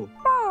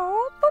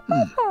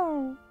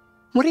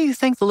 What do you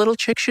think the little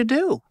chick should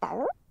do?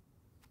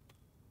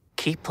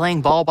 Keep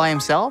playing ball by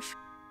himself?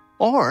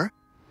 Or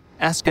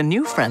ask a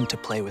new friend to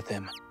play with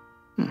him?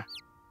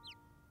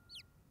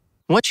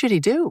 What should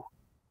he do?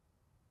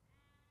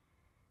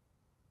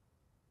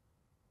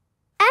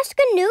 Ask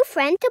a new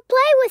friend to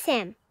play with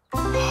him.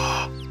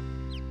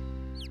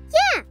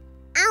 Yeah,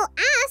 I'll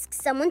ask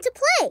someone to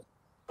play.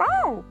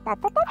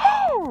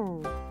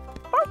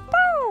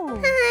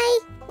 Hi,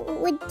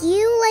 would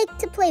you like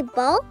to play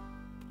ball?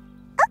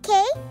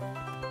 Okay.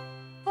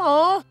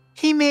 Oh,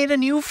 he made a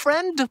new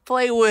friend to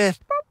play with.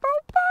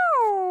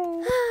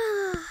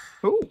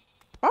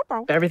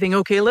 Everything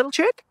okay, little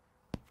chick?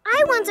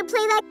 I want to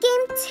play that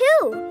game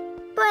too,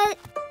 but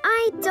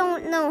I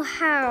don't know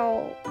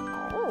how.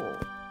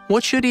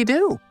 What should he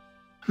do?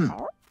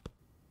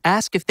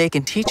 Ask if they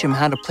can teach him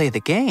how to play the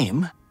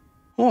game,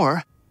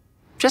 or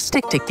just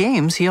stick to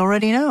games he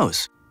already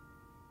knows.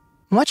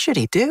 What should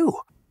he do?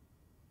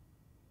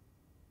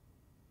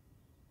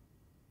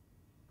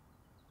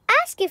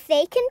 Ask if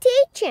they can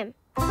teach him.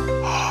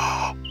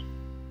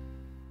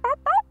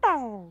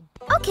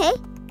 Okay,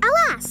 I'll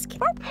ask.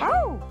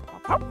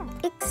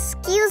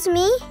 Excuse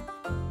me?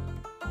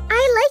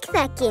 I like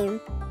that game.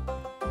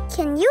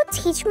 Can you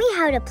teach me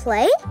how to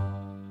play?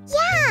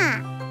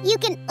 Yeah! You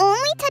can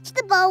only touch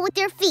the ball with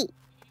your feet,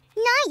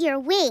 not your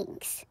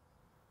wings.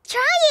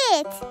 Try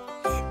it!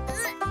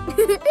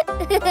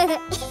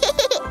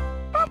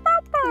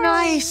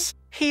 Nice!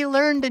 He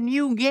learned a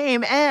new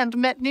game and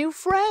met new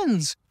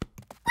friends.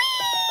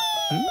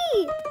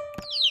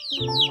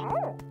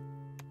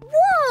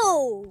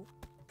 Whoa!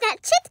 That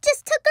chick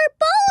just took our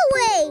ball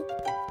away!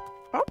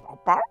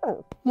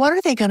 What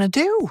are they gonna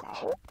do?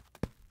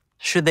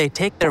 Should they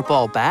take their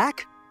ball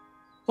back?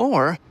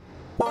 Or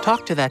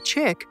talk to that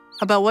chick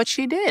about what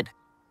she did?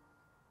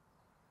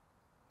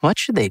 What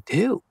should they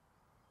do?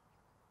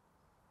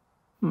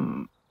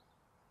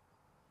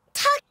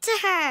 Talk to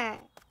her!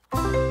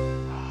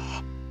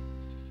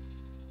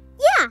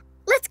 Yeah,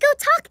 let's go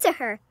talk to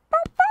her.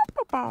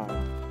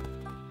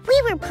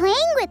 We were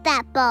playing with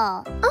that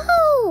ball.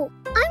 Oh,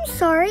 I'm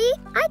sorry.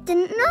 I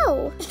didn't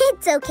know.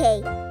 It's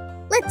okay.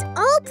 Let's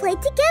all play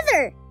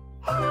together.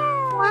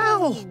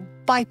 Wow!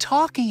 By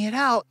talking it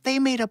out, they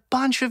made a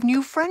bunch of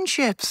new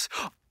friendships.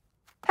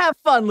 Have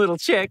fun, little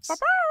chicks.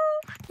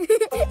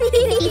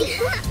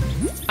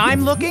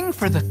 I'm looking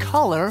for the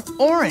color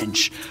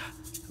orange.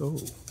 Oh.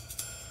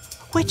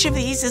 Which of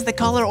these is the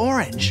color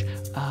orange?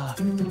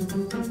 That's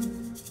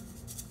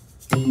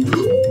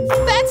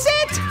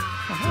it!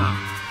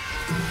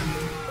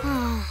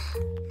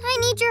 I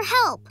need your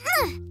help.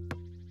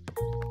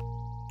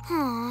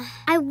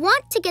 I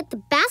want to get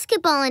the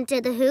basketball into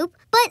the hoop,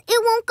 but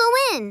it won't go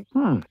in.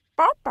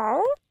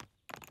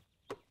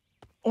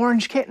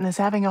 Orange Kitten is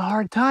having a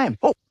hard time.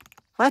 Oh,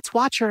 let's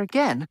watch her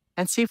again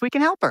and see if we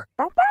can help her.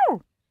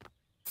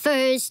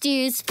 First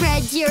you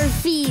spread your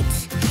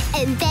feet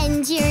and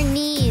bend your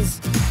knees,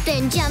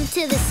 then jump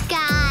to the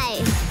sky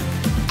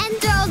and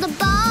throw the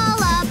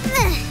ball up.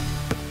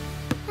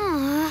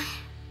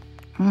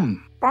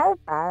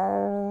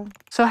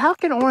 So how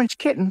can Orange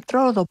Kitten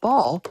throw the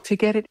ball to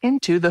get it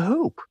into the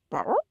hoop?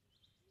 Throw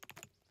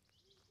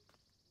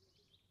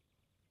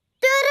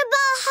the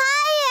ball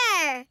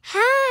higher!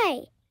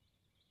 High!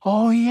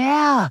 Oh,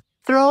 yeah.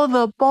 Throw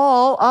the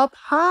ball up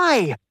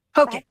high.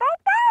 Okay.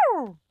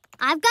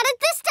 I've got it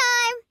this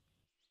time!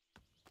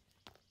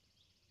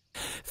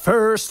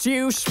 First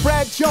you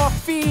spread your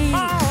feet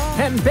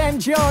and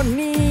bend your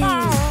knees,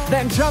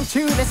 then jump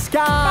to the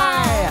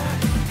sky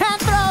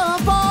and throw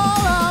the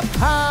ball up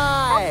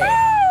high.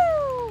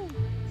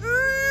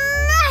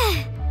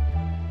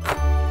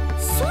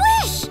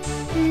 Swish!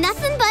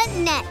 Nothing but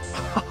net.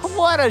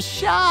 What a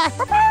shot!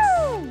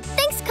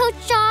 Thanks, Coach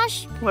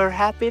Josh. We're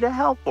happy to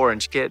help,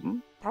 Orange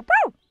Kitten.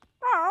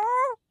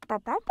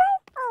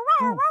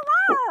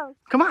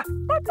 Come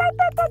on.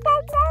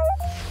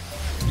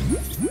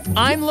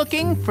 I'm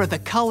looking for the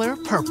color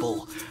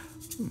purple.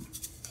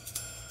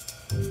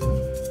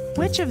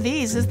 Which of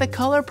these is the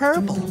color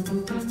purple?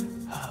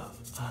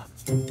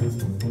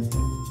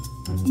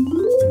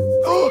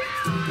 Oh,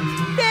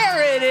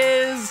 there it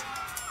is!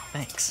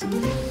 Thanks.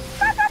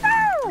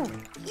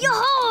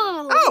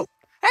 Yo-ho! Oh,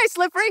 hey,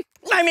 Slippery.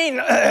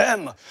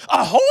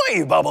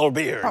 Ahoy,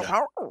 Bubblebeard.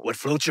 What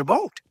floats your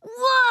boat?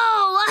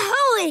 Whoa!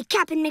 Ahoy,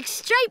 Captain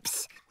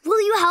McStripes!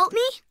 Will you help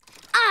me?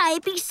 I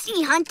be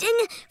sea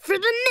hunting for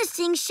the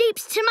missing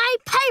shapes to my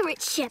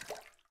pirate ship.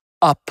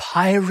 A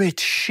pirate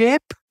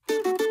ship?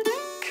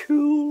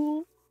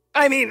 Cool.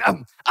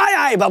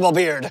 Aye,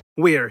 Bubblebeard.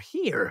 We're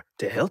here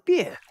to help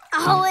you.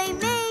 Ahoy,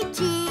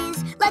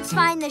 mateys! Let's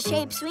find the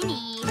shapes we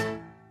need.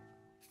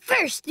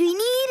 First, we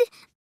need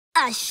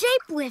a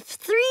shape with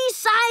 3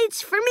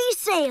 sides for me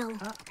sail.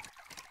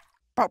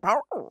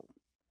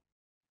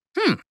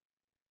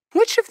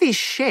 Which of these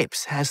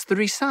shapes has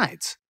 3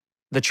 sides?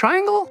 The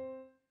triangle,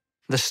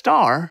 the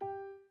star,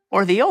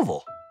 or the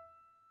oval?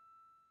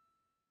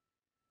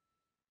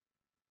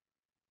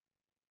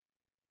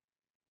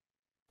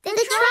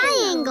 The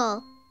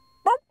triangle.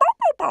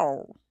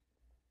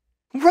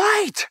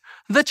 Right!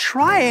 The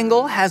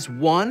triangle has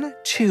 1,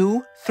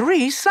 2,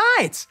 3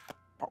 sides.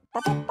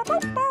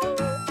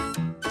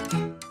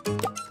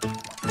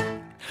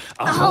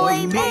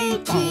 Ahoy,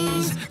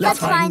 mateys! Let's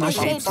find the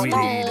shapes we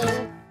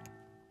need.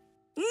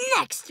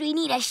 Next, we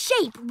need a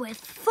shape with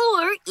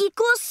 4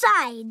 equal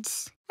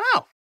sides.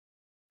 Oh.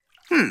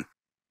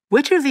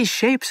 Which of these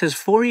shapes has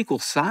 4 equal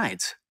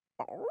sides?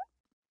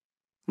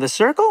 The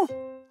circle,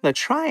 the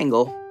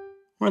triangle,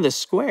 or the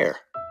square?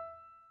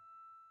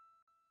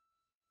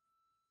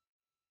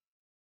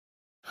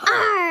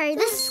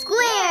 The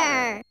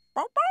square.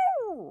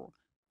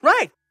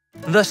 Right!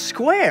 The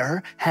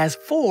square has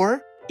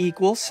 4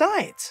 equal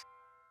sides.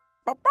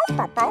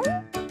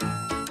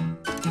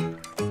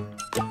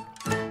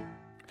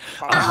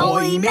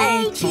 Ahoy,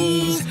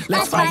 mateys!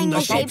 Let's find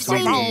the shapes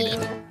we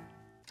need.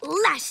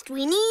 Last,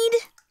 we need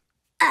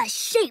a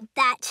shape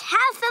that's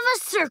half of a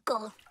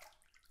circle.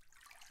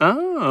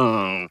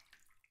 Oh.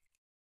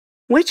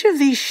 Which of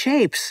these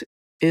shapes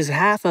is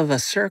half of a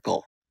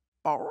circle?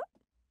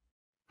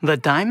 The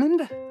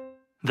diamond,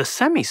 the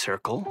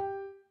semicircle,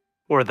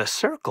 or the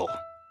circle?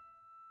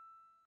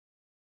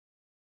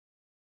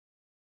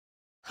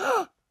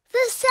 The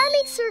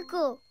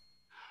semicircle.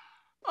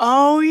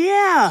 Oh,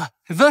 yeah,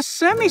 the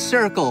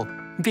semicircle,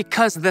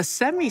 because the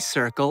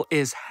semicircle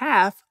is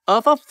half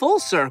of a full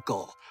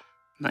circle.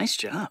 Nice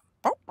job.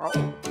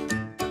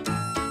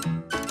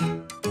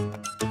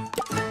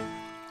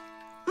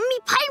 Me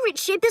pirate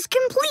ship is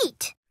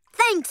complete.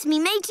 Thanks, me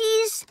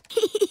mateys.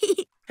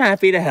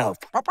 Happy to help.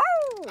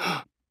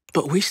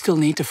 But we still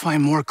need to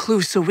find more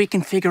clues so we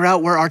can figure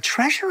out where our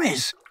treasure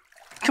is.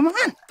 Come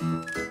on.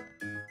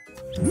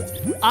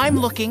 I'm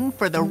looking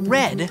for the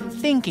red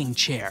thinking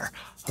chair.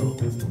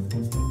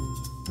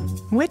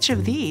 Which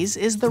of these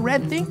is the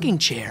red thinking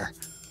chair?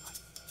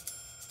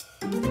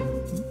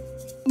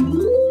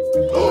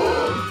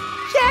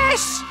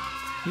 Yes!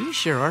 You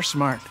sure are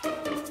smart.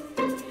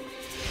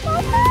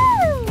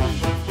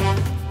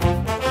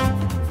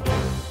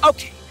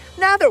 Okay,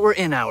 now that we're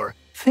in our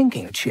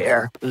thinking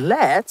chair,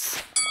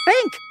 let's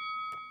think.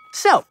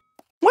 So,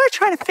 we're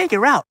trying to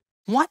figure out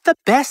what the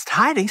best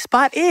hiding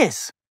spot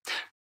is.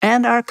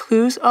 And our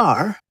clues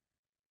are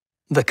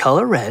the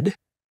color red,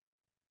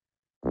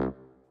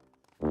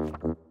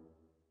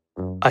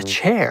 a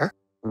chair,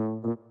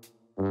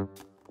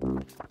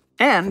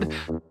 and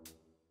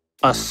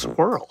a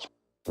swirl.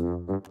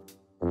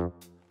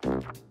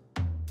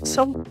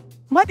 So,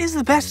 what is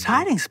the best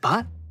hiding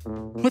spot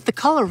with the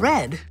color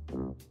red,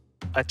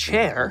 a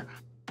chair,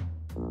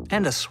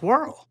 and a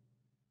swirl?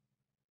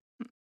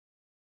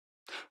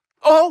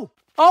 Oh,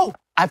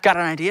 I've got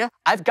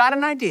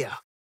an idea.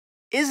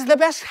 Is the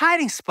best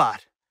hiding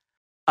spot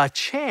a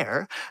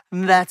chair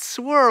that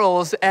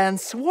swirls and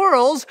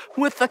swirls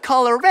with the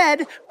color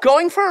red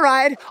going for a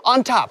ride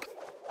on top?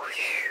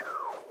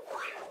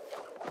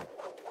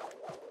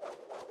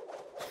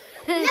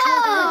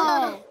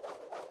 No!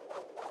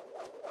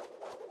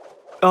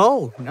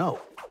 Oh,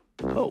 no.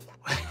 Oh.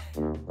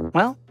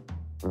 Well,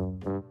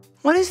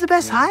 what is the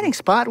best hiding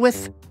spot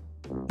with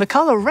the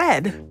color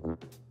red,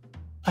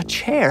 a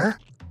chair,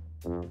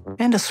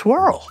 and a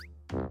swirl?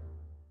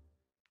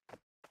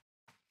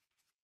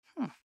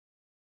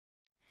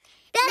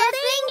 The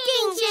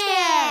thinking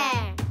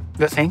chair!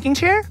 The thinking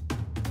chair?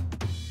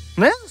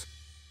 Liz?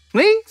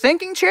 Lee?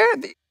 Thinking chair?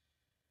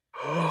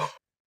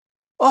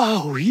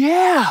 Oh,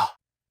 yeah!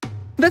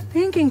 The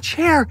thinking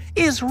chair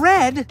is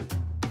red,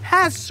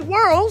 has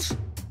swirls,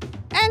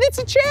 and it's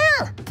a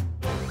chair!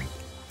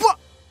 But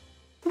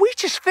we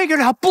just figured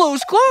out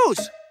Blue's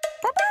clues!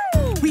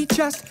 We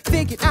just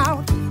figured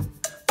out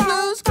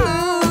Blue's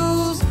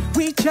clues.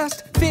 We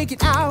just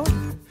figured out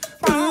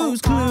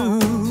Blue's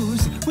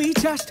clues. We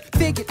just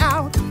figured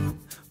out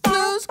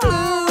Blue's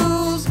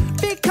clues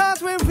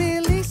because we're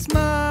really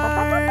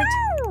smart.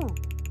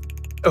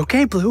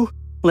 Okay, Blue,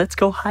 let's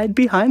go hide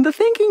behind the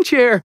thinking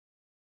chair.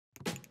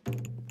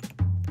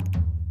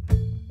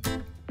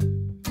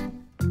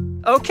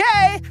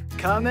 Okay,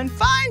 come and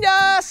find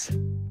us.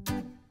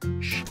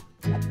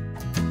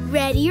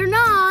 Ready or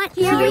not,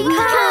 Here we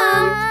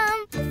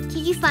come.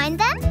 Did you find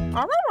them?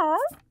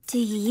 Do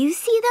you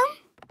see them?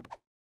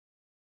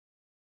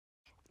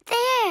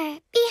 There,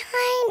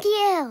 behind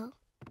you.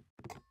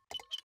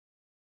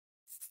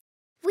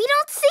 We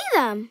don't see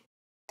them.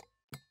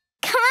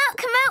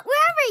 Come out,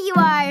 wherever you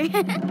are.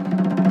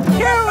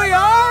 Here we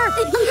are!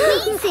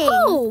 Amazing!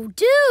 Oh,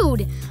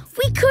 dude,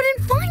 we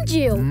couldn't find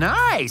you.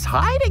 Nice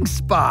hiding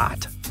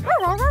spot.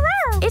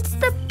 It's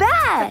the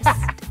best.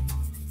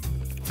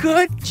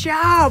 Good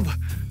job!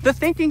 The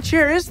thinking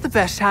chair is the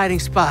best hiding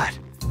spot.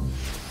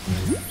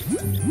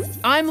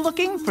 I'm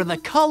looking for the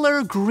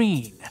color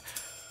green.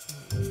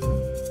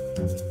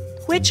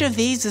 Which of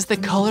these is the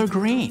color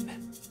green?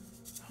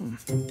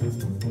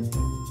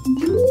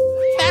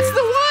 That's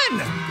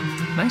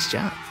Nice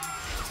job.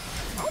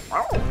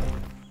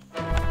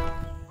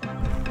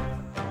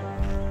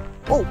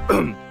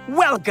 Oh,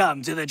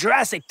 welcome to the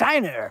Jurassic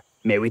Diner.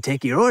 May we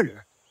take your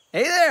order?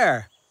 Hey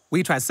there!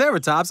 We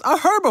Triceratops are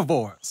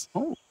herbivores.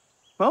 Oh,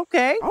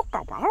 okay.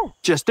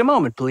 Just a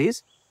moment,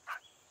 please.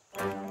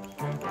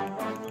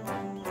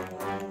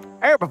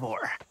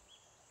 Herbivore.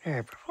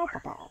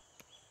 Herbivore.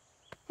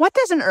 What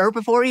does an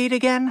herbivore eat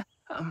again?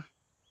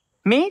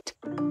 Meat?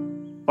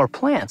 Or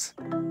plants?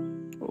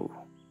 Ooh.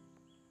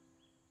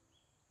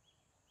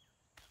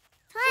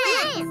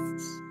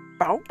 Plants.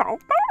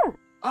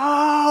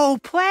 Oh,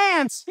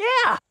 plants!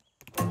 Yeah!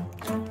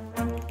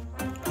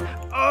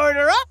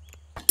 Order up!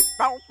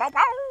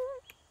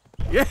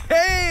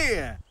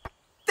 Yeah!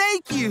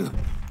 Thank you!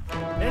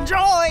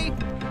 Enjoy!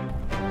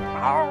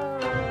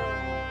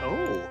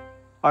 Oh,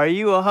 are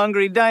you a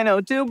hungry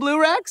dino too,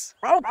 Blue Rex?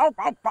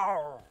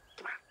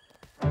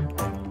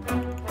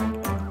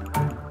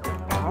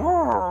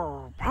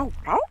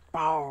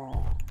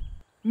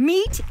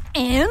 Meat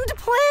and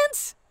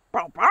plants?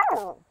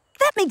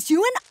 That makes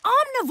you an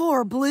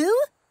omnivore, Blue.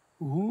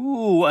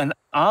 Ooh, an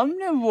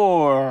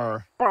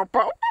omnivore.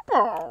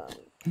 Well,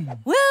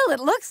 it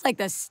looks like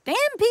the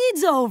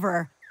stampede's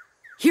over.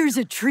 Here's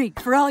a treat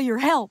for all your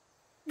help.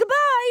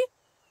 Goodbye.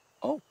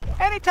 Oh,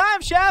 anytime,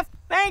 Chef.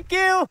 Thank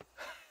you.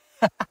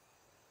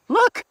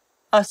 Look,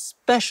 a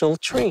special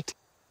treat.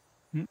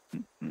 There's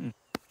a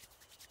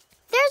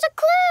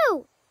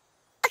clue.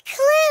 A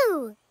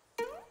clue.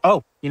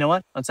 Oh, you know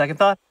what? On second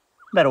thought,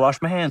 better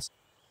wash my hands.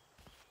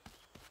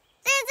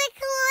 There's a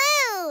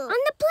clue. On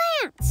the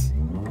plants.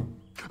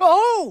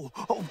 Oh!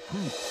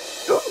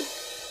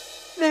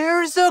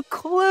 There's a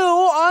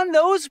clue on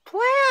those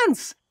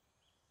plants.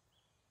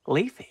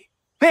 Leafy.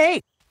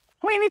 Hey,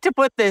 we need to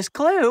put this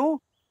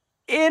clue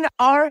in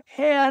our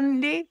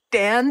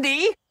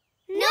handy-dandy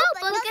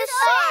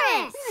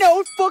Notebookosaurus.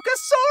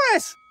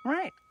 Notebookosaurus.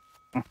 Right.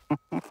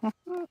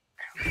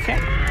 Okay.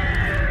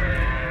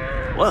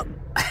 Whoa.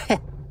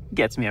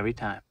 Gets me every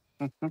time.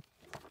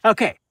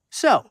 Okay,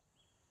 so,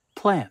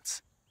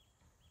 plants.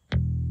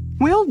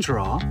 We'll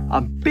draw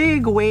a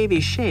big wavy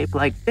shape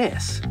like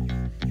this,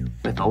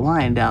 with a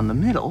line down the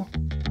middle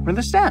for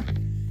the stem.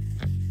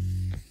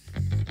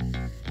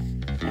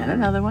 And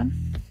another one.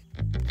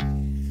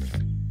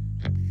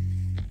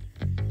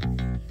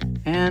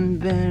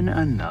 And then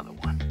another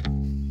one.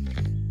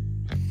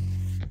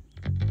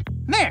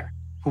 There,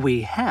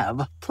 we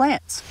have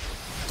plants.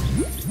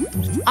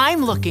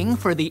 I'm looking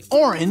for the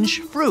orange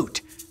fruit.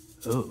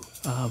 Oh,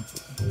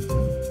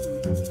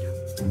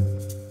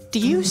 do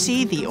you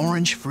see the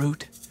orange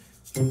fruit?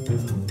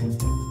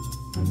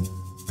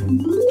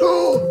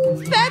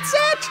 Oh, that's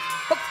it!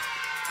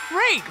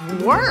 Great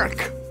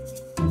work!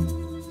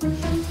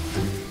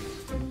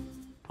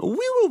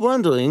 We were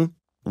wondering,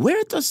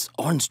 where does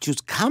orange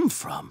juice come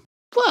from?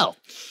 Well,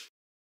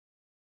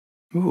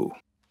 ooh.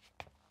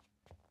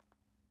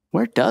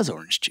 Where does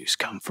orange juice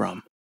come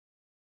from?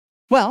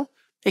 Well,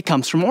 it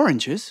comes from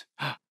oranges.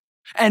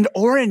 And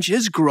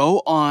oranges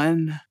grow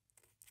on...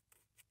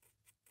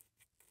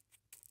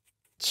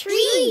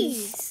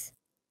 Trees.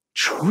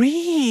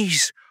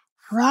 Trees,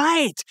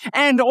 right.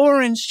 And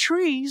orange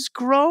trees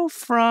grow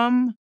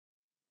from...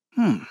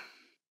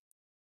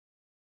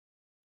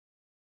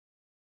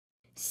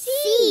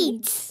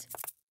 Seeds.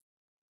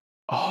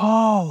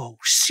 Oh,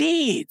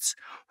 seeds,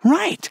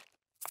 right.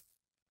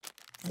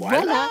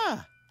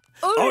 Voila!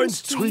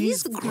 Orange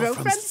trees grow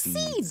from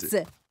seeds.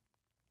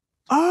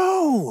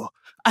 Oh,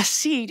 a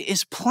seed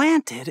is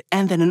planted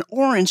and then an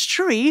orange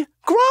tree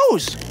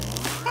grows.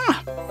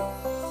 Huh.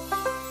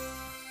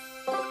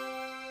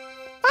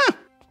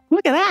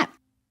 Look at that.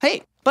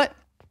 Hey, but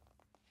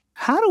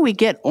how do we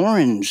get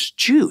orange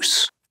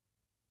juice?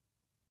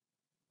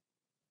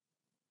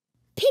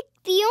 Pick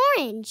the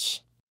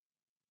orange.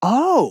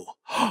 Oh,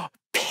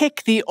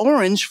 pick the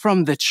orange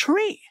from the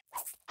tree.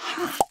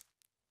 Huh.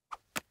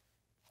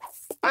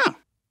 Oh.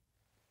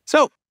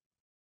 So,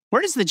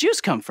 where does the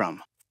juice come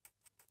from?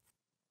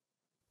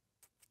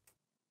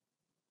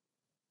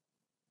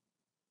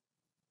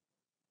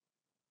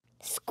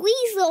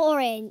 Squeeze the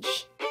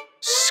orange.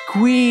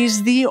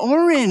 Squeeze the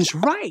orange,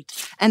 right.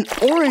 An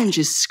orange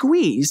is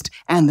squeezed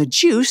and the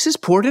juice is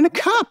poured in a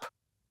cup.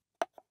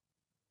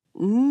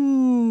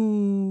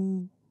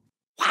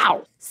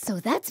 Wow. So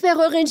that's where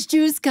orange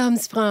juice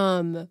comes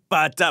from.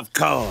 But of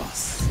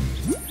course.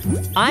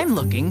 I'm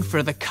looking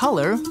for the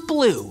color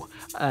blue.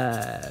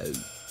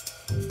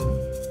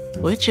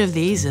 Which of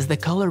these is the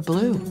color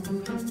blue?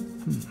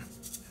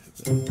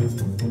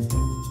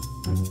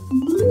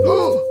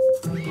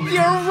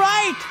 You're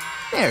right!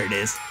 There it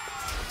is.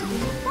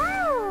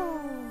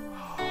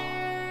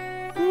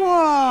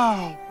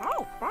 Whoa!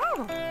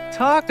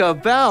 Talk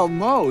about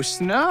Mo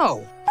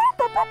Snow.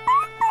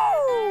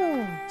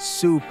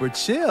 Super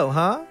chill,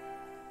 huh?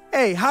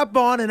 Hey, hop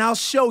on and I'll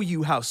show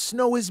you how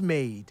snow is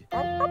made.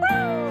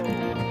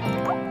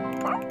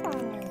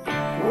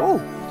 Whoa.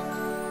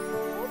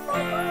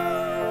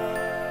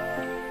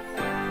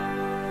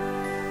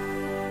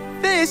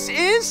 This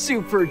is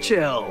super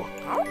chill.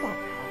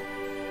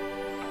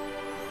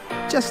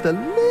 just a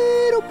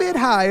little bit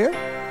higher.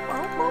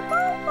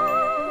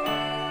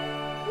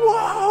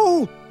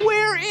 Whoa!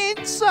 We're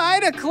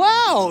inside a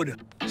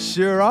cloud!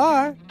 Sure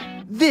are.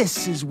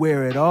 This is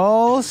where it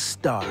all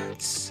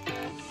starts.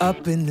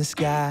 Up in the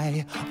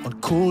sky,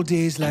 on cold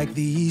days like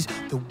these,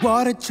 the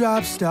water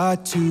drops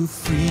start to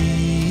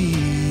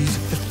freeze.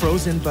 They're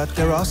frozen, but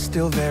they're all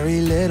still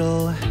very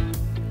little.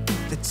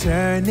 They're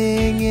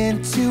turning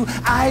into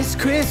ice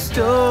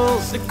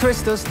crystals. The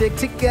crystals stick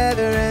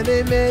together and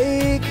they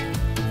make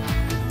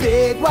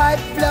big, white,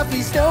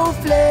 fluffy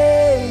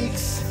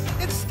snowflakes.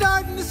 It's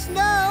starting to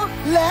snow.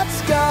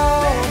 Let's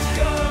go.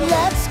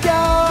 Let's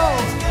go.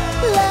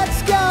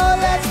 Let's go.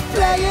 Let's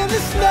play in the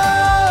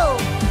snow.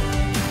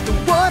 The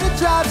water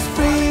drops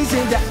freeze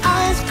into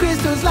ice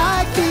crystals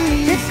like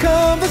these. Here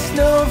come the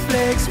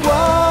snowflakes.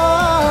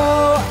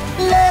 Whoa.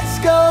 Let's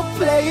go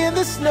play in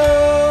the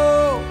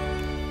snow.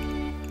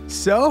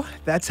 So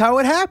that's how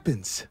it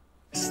happens.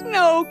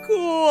 Snow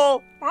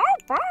cool!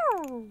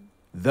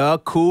 The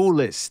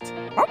coolest.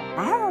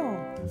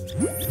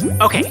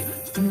 Okay,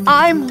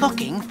 I'm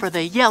looking for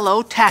the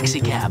yellow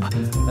taxicab.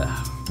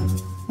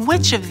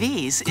 Which of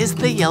these is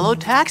the yellow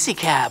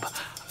taxicab?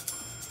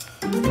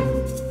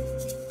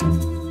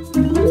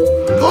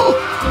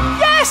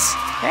 Yes!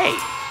 Hey,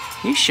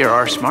 you sure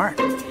are smart.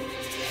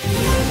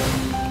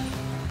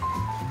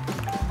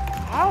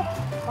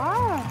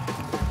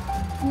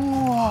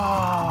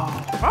 Whoa!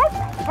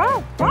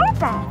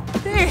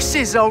 This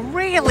is a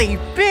really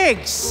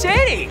big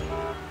city!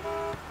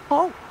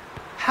 Oh,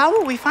 how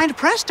will we find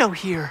Presto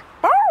here?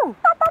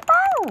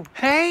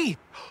 Hey,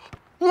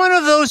 one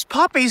of those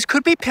puppies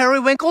could be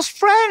Periwinkle's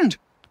friend.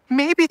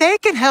 Maybe they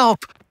can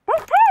help.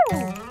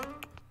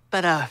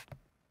 But,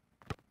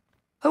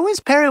 who is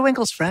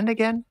Periwinkle's friend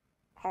again?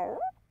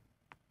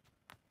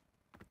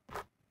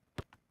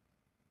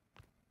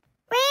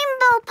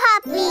 Rainbow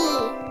Puppy!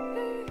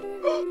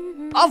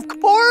 Of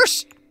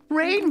course!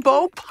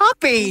 Rainbow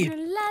Puppy!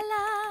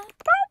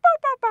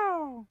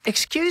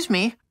 Excuse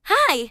me?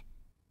 Hi!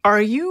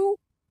 Are you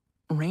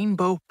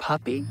Rainbow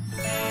Puppy?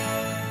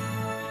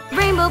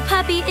 Rainbow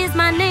Puppy is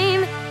my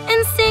name,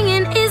 and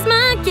singing is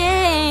my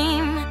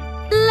game.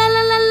 La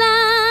la la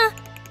la.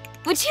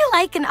 Would you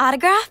like an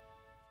autograph?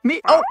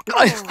 Me? Oh,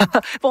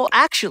 well,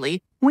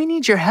 actually, we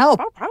need your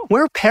help.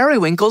 We're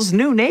Periwinkle's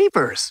new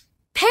neighbors.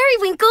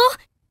 Periwinkle?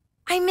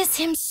 I miss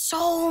him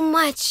so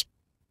much.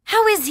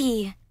 How is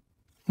he?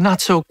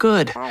 Not so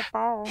good.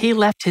 He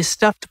left his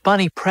stuffed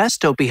bunny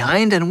Presto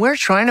behind, and we're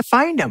trying to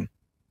find him.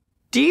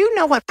 Do you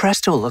know what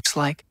Presto looks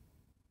like?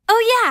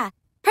 Oh, yeah.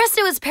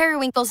 Presto is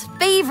Periwinkle's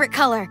favorite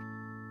color.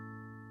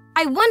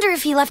 I wonder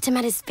if he left him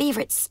at his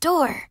favorite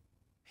store.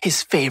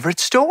 His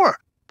favorite store?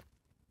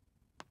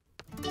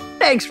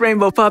 Thanks,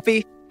 Rainbow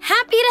Puppy.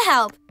 Happy to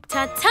help.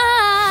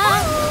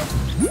 Ta-ta!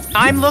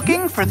 I'm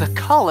looking for the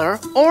color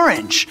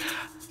orange.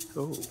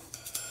 Ooh.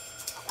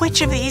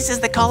 Which of these is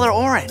the color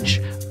orange?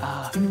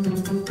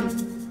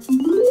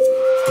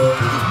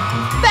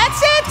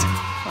 That's it!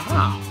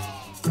 Wow.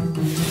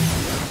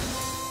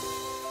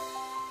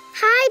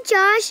 Hi,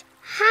 Josh.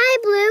 Hi,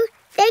 Blue.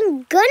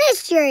 Thank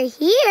goodness you're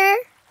here.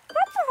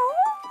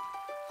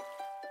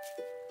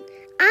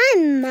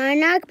 I'm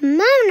Monarch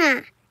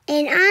Mona,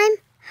 and I'm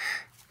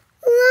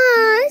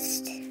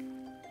lost.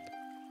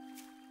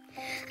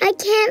 I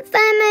can't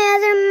find my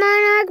other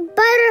monarch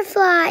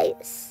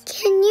butterflies.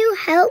 Can you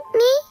help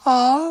me?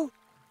 Oh,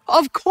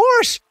 of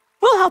course.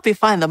 We'll help you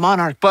find the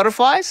monarch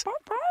butterflies.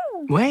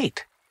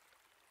 Wait,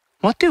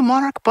 what do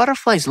monarch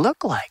butterflies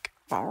look like?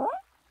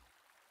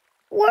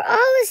 We're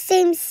all the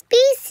same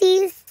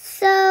species,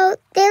 so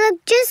they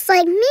look just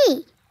like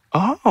me.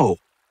 Oh,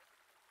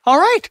 all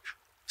right.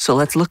 So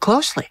let's look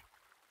closely.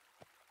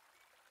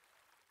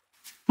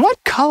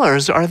 What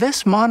colors are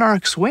this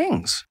monarch's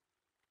wings?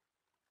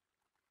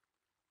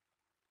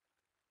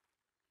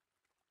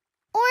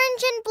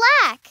 Orange and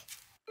black.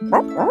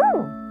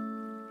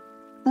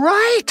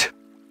 Right,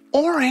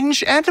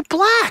 orange and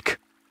black.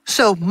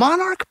 So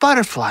monarch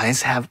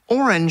butterflies have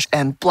orange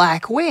and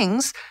black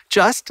wings,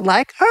 just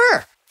like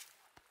her.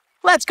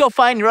 Let's go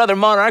find your other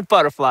monarch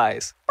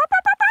butterflies.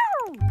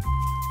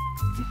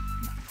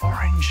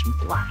 Orange and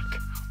black.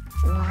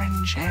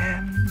 Orange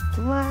and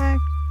black.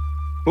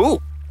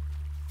 Ooh,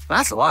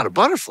 that's a lot of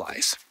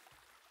butterflies.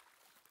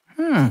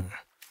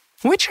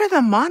 Which are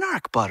the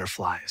monarch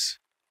butterflies?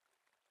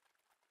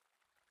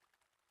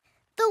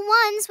 The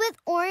ones with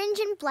orange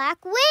and black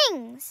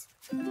wings.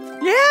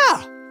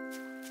 Yeah,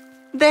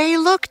 they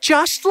look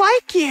just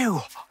like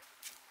you.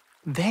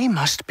 They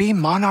must be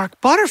monarch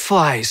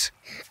butterflies.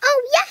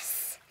 Oh,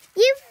 yes!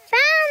 You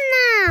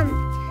found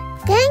them!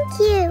 Thank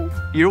you.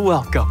 You're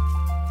welcome.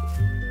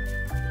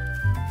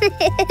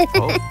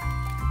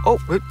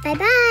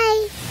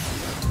 Bye-bye.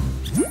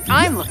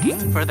 I'm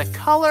looking for the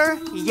color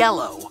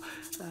yellow.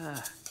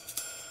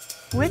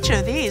 Which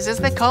of these is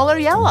the color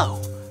yellow?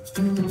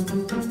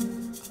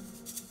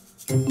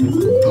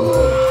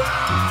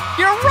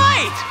 You're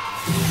right!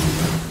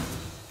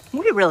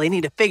 We really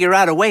need to figure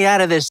out a way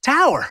out of this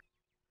tower.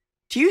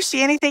 Do you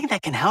see anything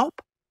that can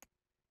help?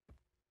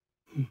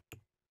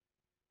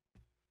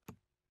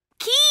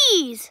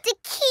 keys! The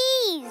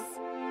keys!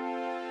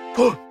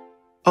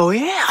 Oh,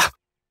 yeah.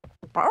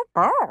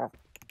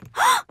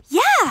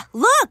 Yeah,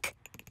 look!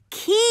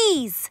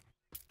 Keys.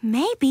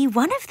 Maybe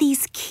one of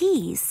these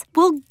keys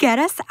will get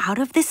us out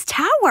of this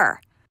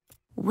tower.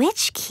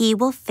 Which key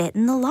will fit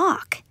in the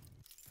lock?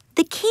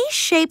 The key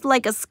shaped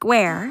like a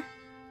square,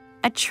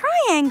 a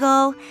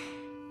triangle,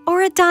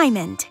 or a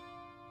diamond?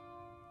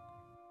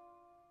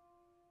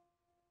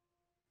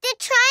 The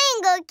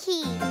triangle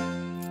key!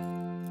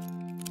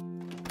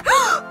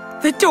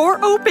 The door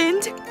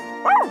opened!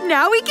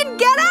 Now we can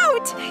get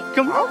out!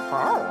 Come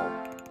on.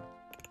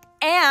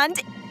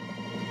 And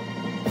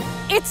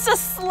it's a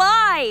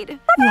slide!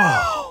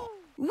 Whoa.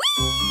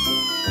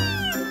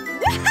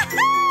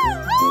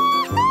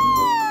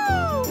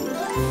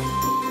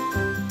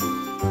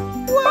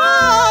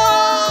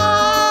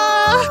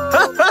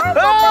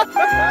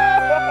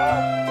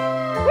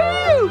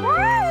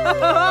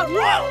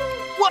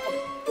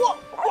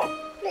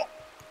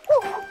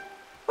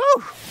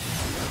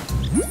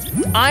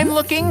 I'm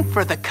looking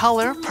for the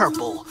color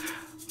purple.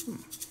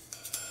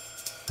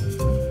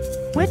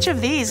 Which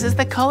of these is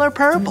the color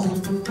purple?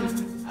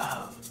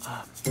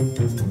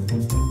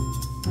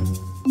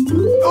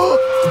 Oh,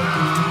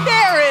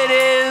 there it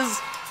is!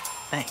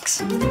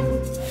 Thanks.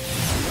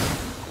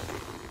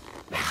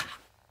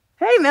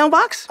 Hey,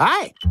 Mailbox.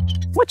 Hi.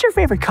 What's your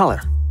favorite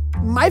color?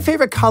 My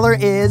favorite color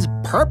is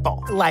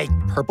purple, like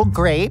purple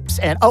grapes,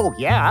 and oh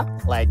yeah,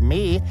 like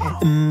me,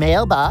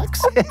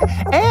 mailbox,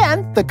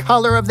 and the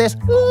color of this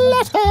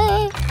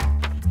letter.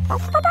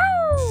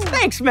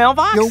 Thanks,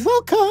 Mailbox. You're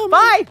welcome.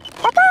 Bye.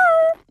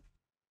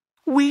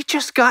 We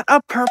just got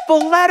a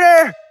purple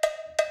letter.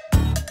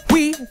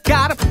 We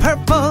got a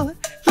purple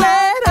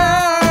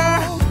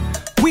letter.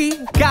 We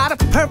got a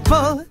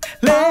purple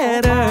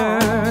letter.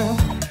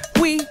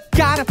 We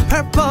got a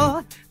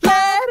purple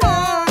letter.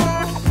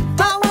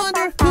 I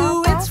wonder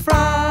who it's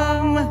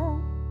from.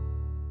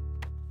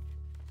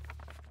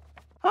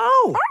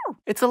 Oh,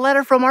 it's a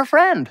letter from our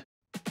friend.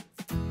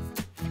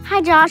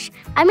 Hi, Josh.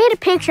 I made a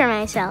picture of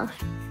myself.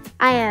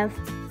 I have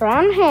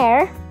brown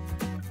hair,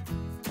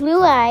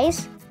 blue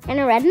eyes, and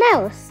a red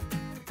nose.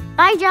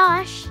 Bye,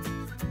 Josh.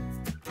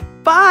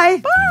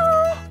 Bye.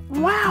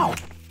 Wow,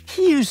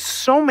 he used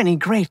so many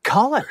great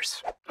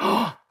colors.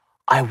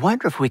 I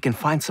wonder if we can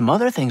find some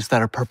other things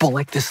that are purple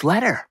like this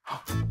letter.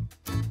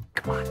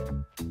 Come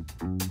on.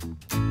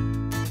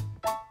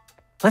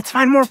 Let's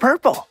find more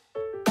purple.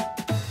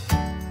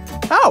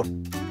 Oh,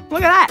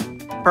 look at that.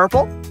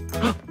 Purple,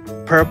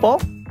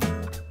 purple,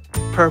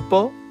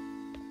 purple.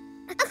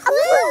 A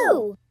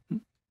clue!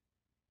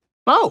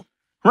 Oh,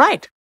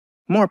 right.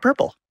 More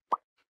purple.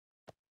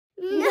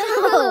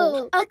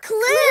 No! A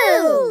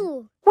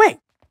clue! Wait.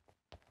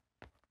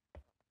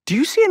 Do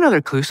you see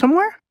another clue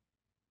somewhere?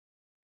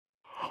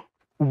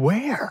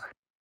 Where?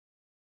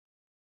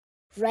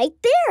 Right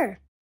there.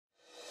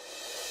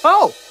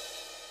 Oh,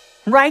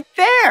 right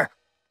there.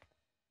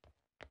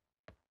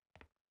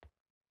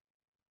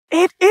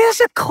 It is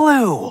a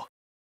clue.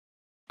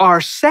 Our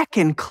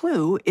second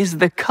clue is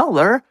the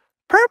color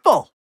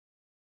purple.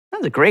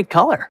 That's a great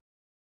color.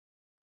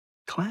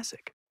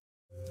 Classic.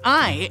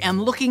 I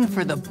am looking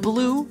for the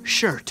blue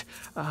shirt.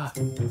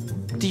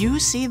 Do you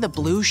see the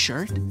blue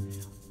shirt?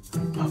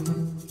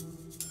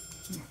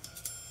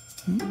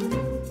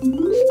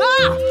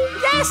 Ah!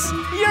 Yes!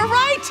 You're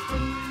right!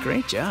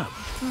 Great job.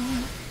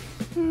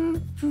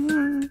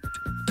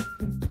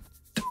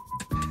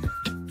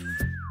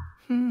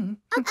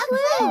 A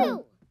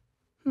clue!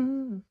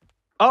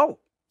 Oh,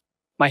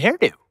 my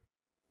hairdo.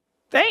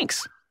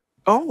 Thanks.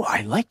 Oh,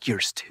 I like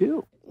yours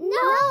too.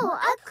 No,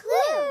 a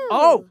clue!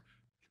 Oh,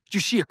 did you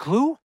see a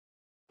clue?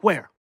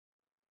 Where?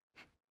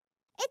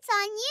 It's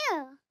on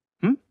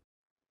you.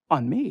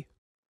 On me.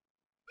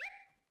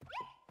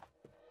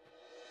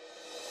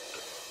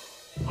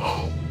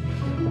 Oh,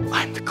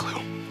 I'm the clue.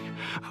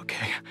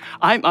 Okay,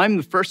 I'm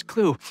the first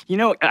clue. You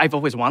know, I've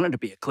always wanted to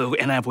be a clue,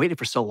 and I've waited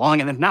for so long,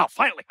 and then now,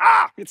 finally,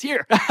 it's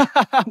here.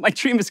 My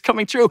dream is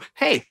coming true.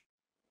 Hey,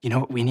 you know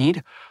what we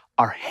need?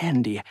 Our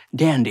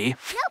handy-dandy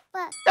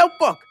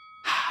notebook.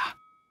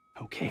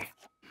 Okay.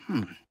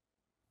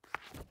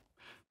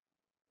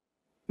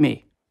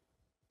 Me.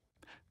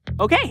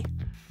 Okay,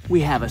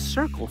 we have a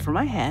circle for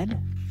my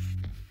head,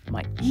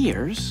 my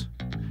ears,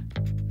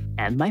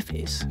 and my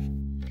face.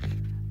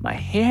 My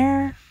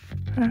hair,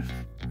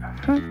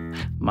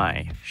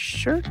 my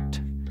shirt,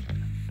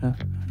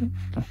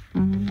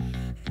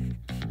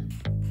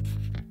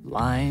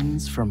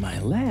 lines for my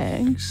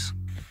legs,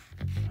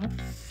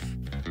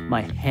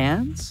 my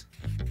hands,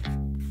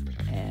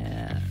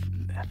 and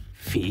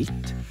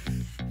feet.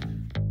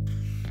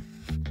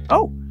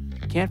 Oh,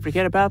 can't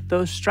forget about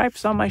those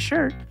stripes on my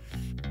shirt.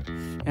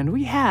 And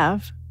we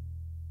have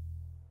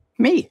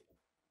me,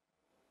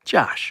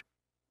 Josh.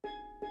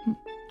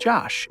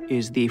 Josh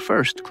is the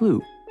first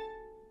clue.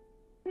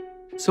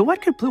 So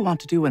what could Blue want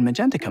to do when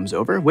Magenta comes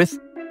over with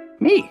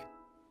me,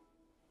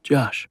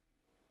 Josh?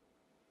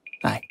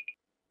 Hi.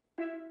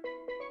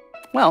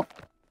 Well,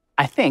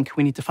 I think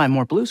we need to find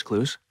more Blue's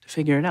clues to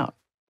figure it out.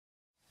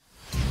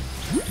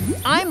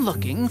 I'm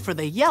looking for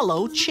the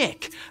yellow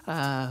chick.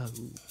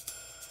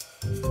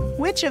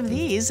 Which of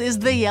these is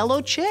the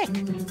yellow chick?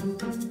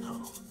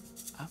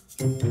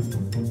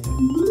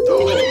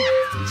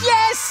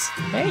 Yes!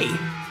 Hey,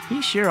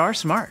 you sure are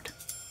smart.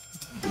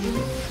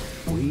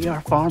 We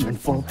are farming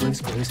for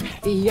Blue's Clues.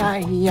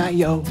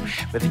 E-I-E-I-O.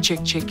 With a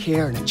chick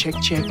here and a chick.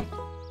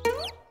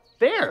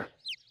 There.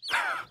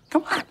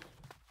 Come on.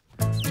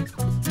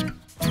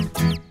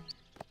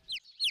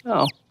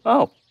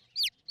 Oh.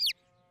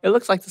 It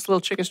looks like this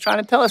little chick is trying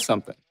to tell us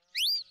something.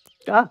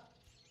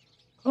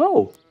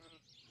 Oh.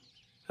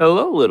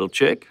 Hello, little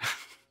chick.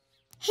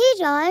 Hey,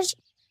 Josh.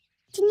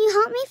 Can you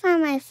help me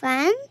find my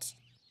friend?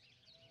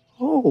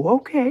 Oh,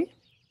 okay.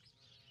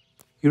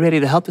 You ready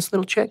to help this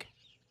little chick?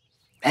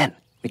 Then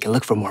we can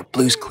look for more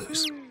Blue's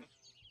Clues.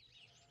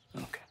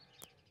 Okay.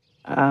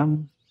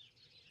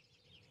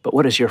 But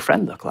what does your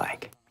friend look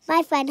like?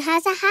 My friend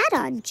has a hat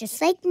on,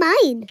 just like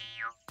mine.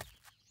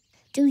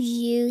 Do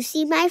you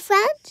see my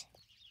friend?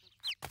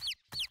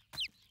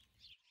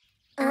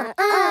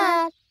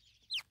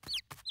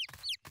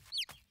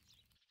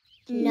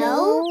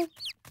 No.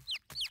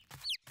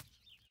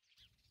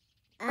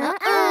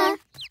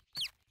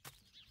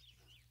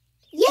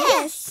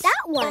 Yes,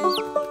 that one.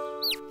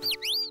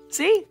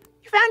 See?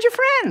 You found your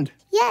friend.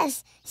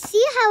 Yes.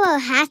 See how our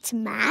hats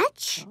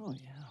match? Oh,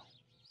 yeah.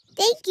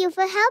 Thank you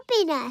for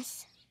helping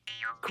us.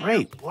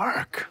 Great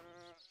work.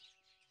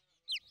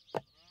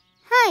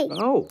 Hi.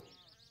 Oh,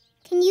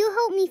 Can you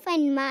help me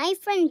find my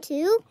friend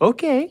too?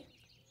 okay.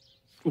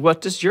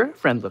 What does your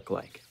friend look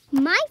like?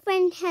 My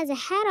friend has a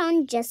hat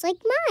on just like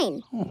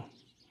mine. Oh,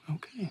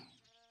 okay.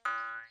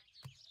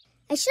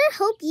 I sure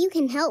hope you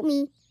can help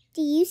me.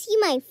 Do you see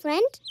my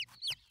friend?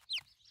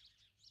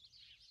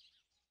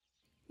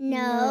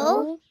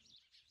 No.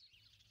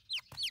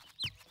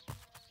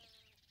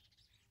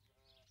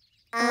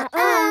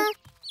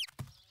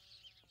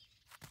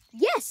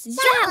 Yes,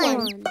 that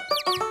one.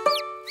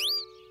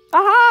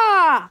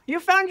 Aha! You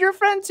found your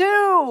friend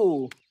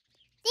too.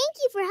 Thank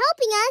you for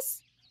helping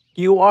us.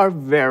 You are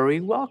very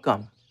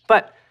welcome.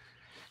 But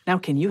now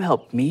can you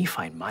help me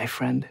find my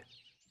friend?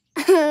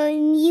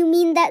 You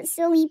mean that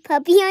silly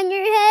puppy on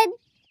your head?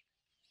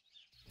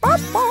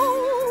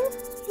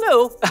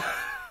 Blue.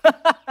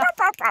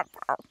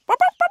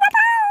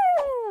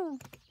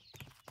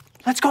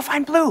 Let's go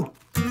find Blue.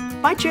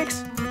 Bye,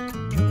 chicks.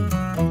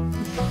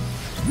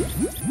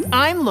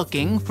 I'm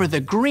looking for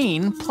the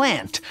green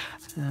plant.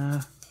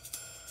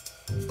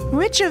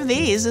 Which of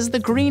these is the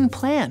green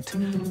plant?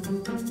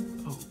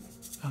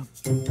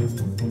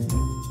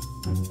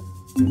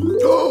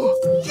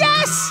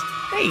 Yes!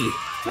 Hey,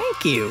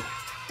 thank you.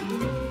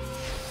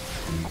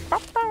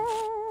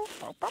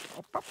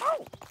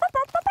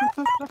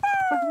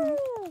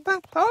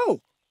 Oh,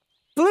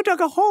 Blue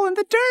dug a hole in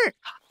the dirt.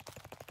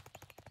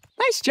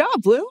 Nice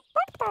job, Blue.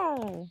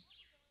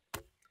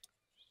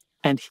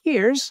 And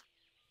here's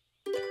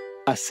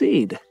a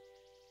seed.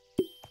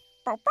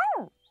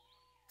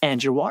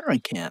 And your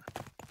watering can.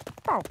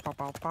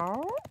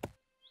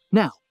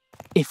 Now,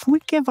 if we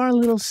give our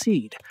little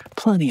seed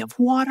plenty of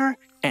water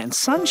and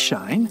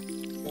sunshine,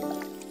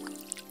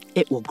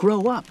 it will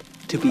grow up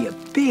to be a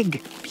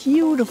big,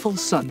 beautiful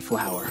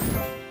sunflower.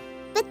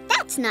 But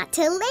that's not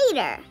till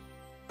later.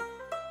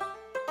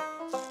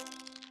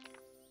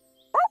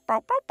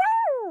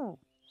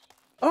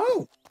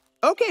 Oh,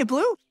 okay,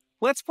 Blue.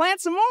 Let's plant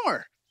some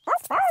more.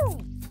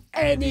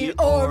 Any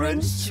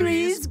orange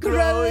trees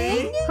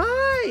growing?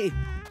 Hi!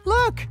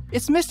 Look,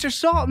 it's Mr.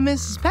 Salt and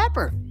Mrs.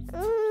 Pepper.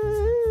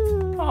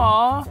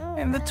 Aw,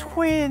 and the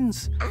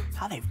twins.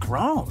 How they've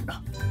grown.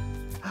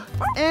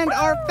 And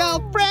our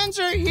fell friends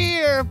are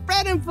here,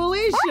 Fred and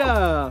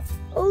Felicia.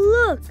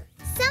 Oh, look.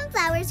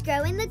 Sunflowers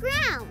grow in the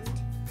ground.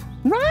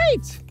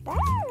 Right.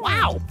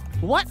 Wow,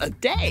 what a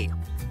day.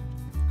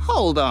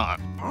 Hold on.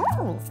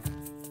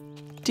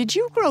 Did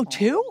you grow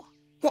too?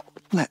 Well,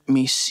 let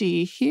me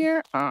see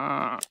here.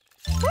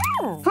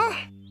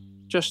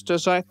 Just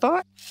as I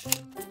thought.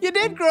 You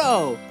did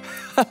grow.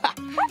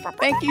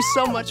 Thank you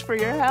so much for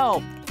your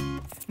help.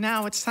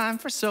 Now it's time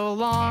for so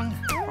long.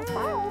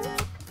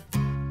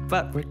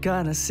 But we're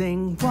gonna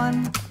sing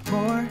one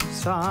more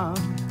song.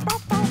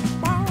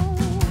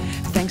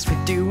 Thanks for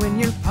doing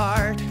your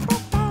part.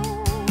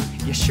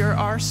 You sure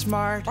are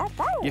smart.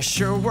 You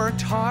sure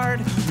worked hard.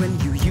 When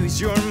you use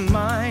your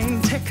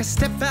mind, take a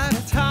step at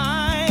a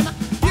time.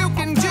 You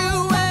can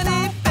do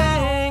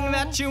anything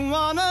that you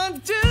wanna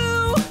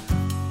do.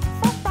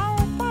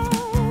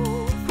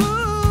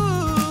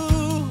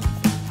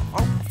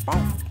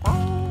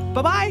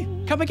 Bye-bye.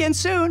 Come again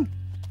soon.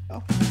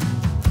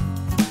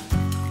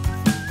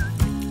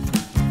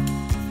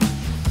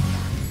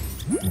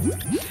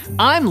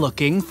 I'm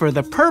looking for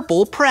the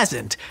purple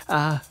present.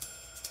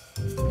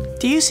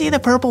 Do you see the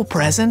purple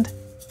present?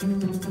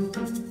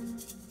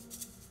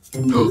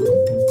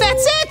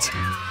 That's it!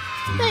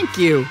 Thank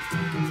you.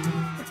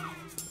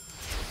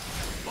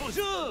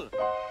 Bonjour.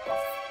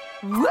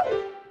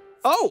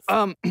 Oh,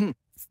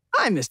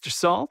 hi, Mr.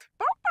 Salt.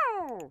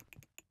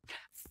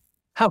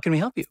 How can we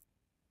help you?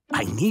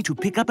 I need to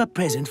pick up a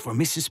present for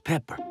Mrs.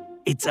 Pepper.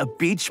 It's a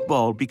beach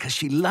ball because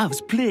she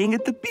loves playing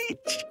at the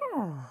beach.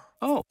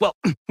 Oh, well,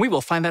 we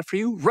will find that for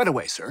you right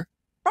away, sir.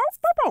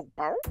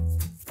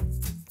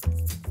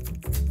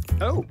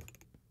 Oh.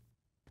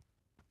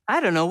 I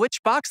don't know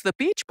which box the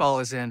beach ball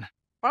is in.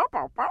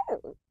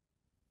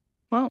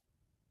 Well,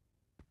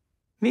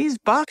 these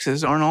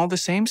boxes aren't all the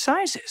same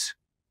sizes.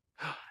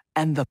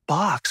 And the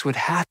box would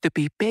have to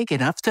be big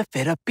enough to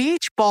fit a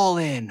beach ball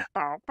in.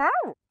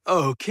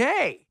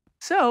 Okay,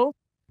 so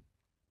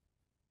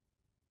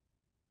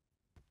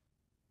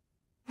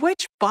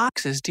which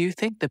boxes do you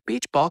think the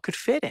beach ball could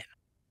fit in?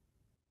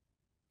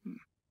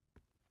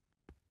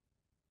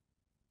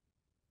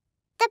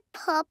 The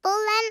purple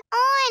and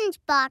orange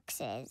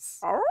boxes.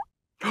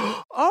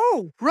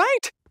 Oh,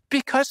 right!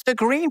 Because the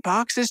green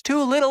box is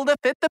too little to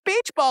fit the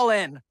beach ball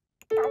in.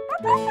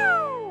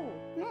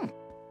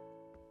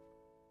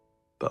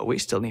 But we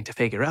still need to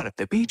figure out if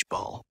the beach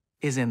ball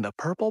is in the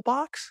purple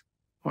box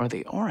or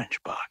the orange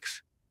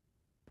box.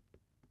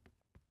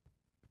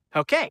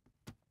 Okay.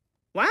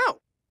 Wow!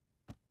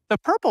 The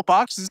purple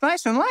box is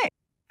nice and light.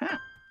 Huh.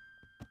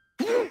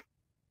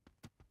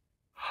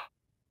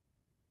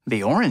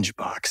 The orange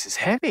box is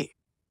heavy.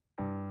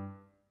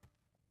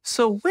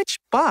 So which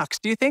box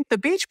do you think the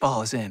beach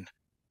ball is in?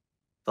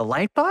 The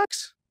light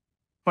box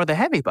or the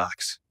heavy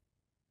box?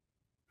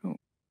 That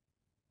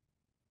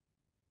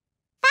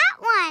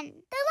one,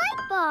 the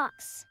light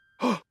box.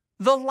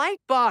 The light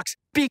box,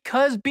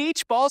 because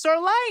beach balls are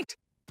light.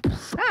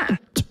 Ah.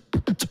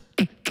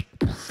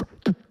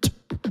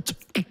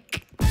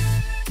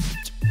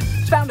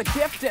 Found a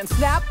gift and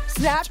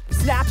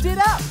snapped it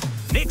up.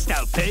 Next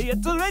I'll pay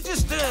at the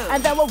register.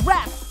 And then we'll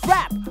wrap it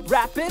up.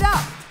 Wrap it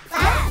up.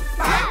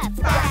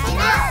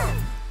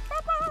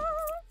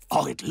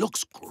 Oh, it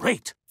looks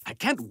great. I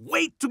can't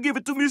wait to give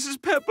it to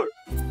Mrs. Pepper.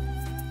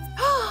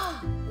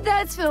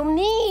 That's for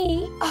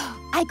me.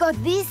 Oh, I got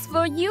this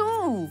for you.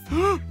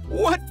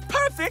 What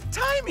perfect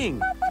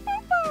timing.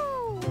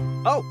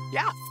 Oh,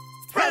 yeah.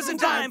 Present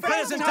time.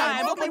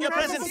 Open your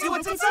present, see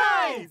what's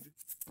inside.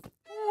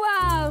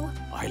 Wow.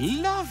 I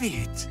love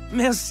it.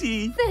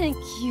 Merci. Thank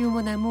you,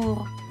 mon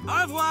amour.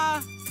 Au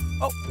revoir.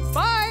 Oh,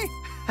 bye.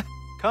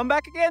 Come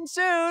back again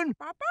soon.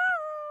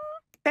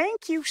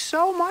 Thank you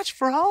so much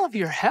for all of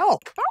your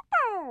help.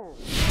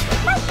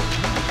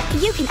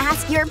 You can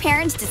ask your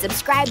parents to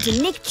subscribe to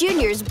Nick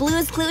Jr.'s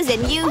Blues Clues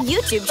and You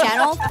YouTube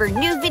channel for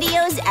new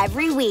videos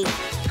every week.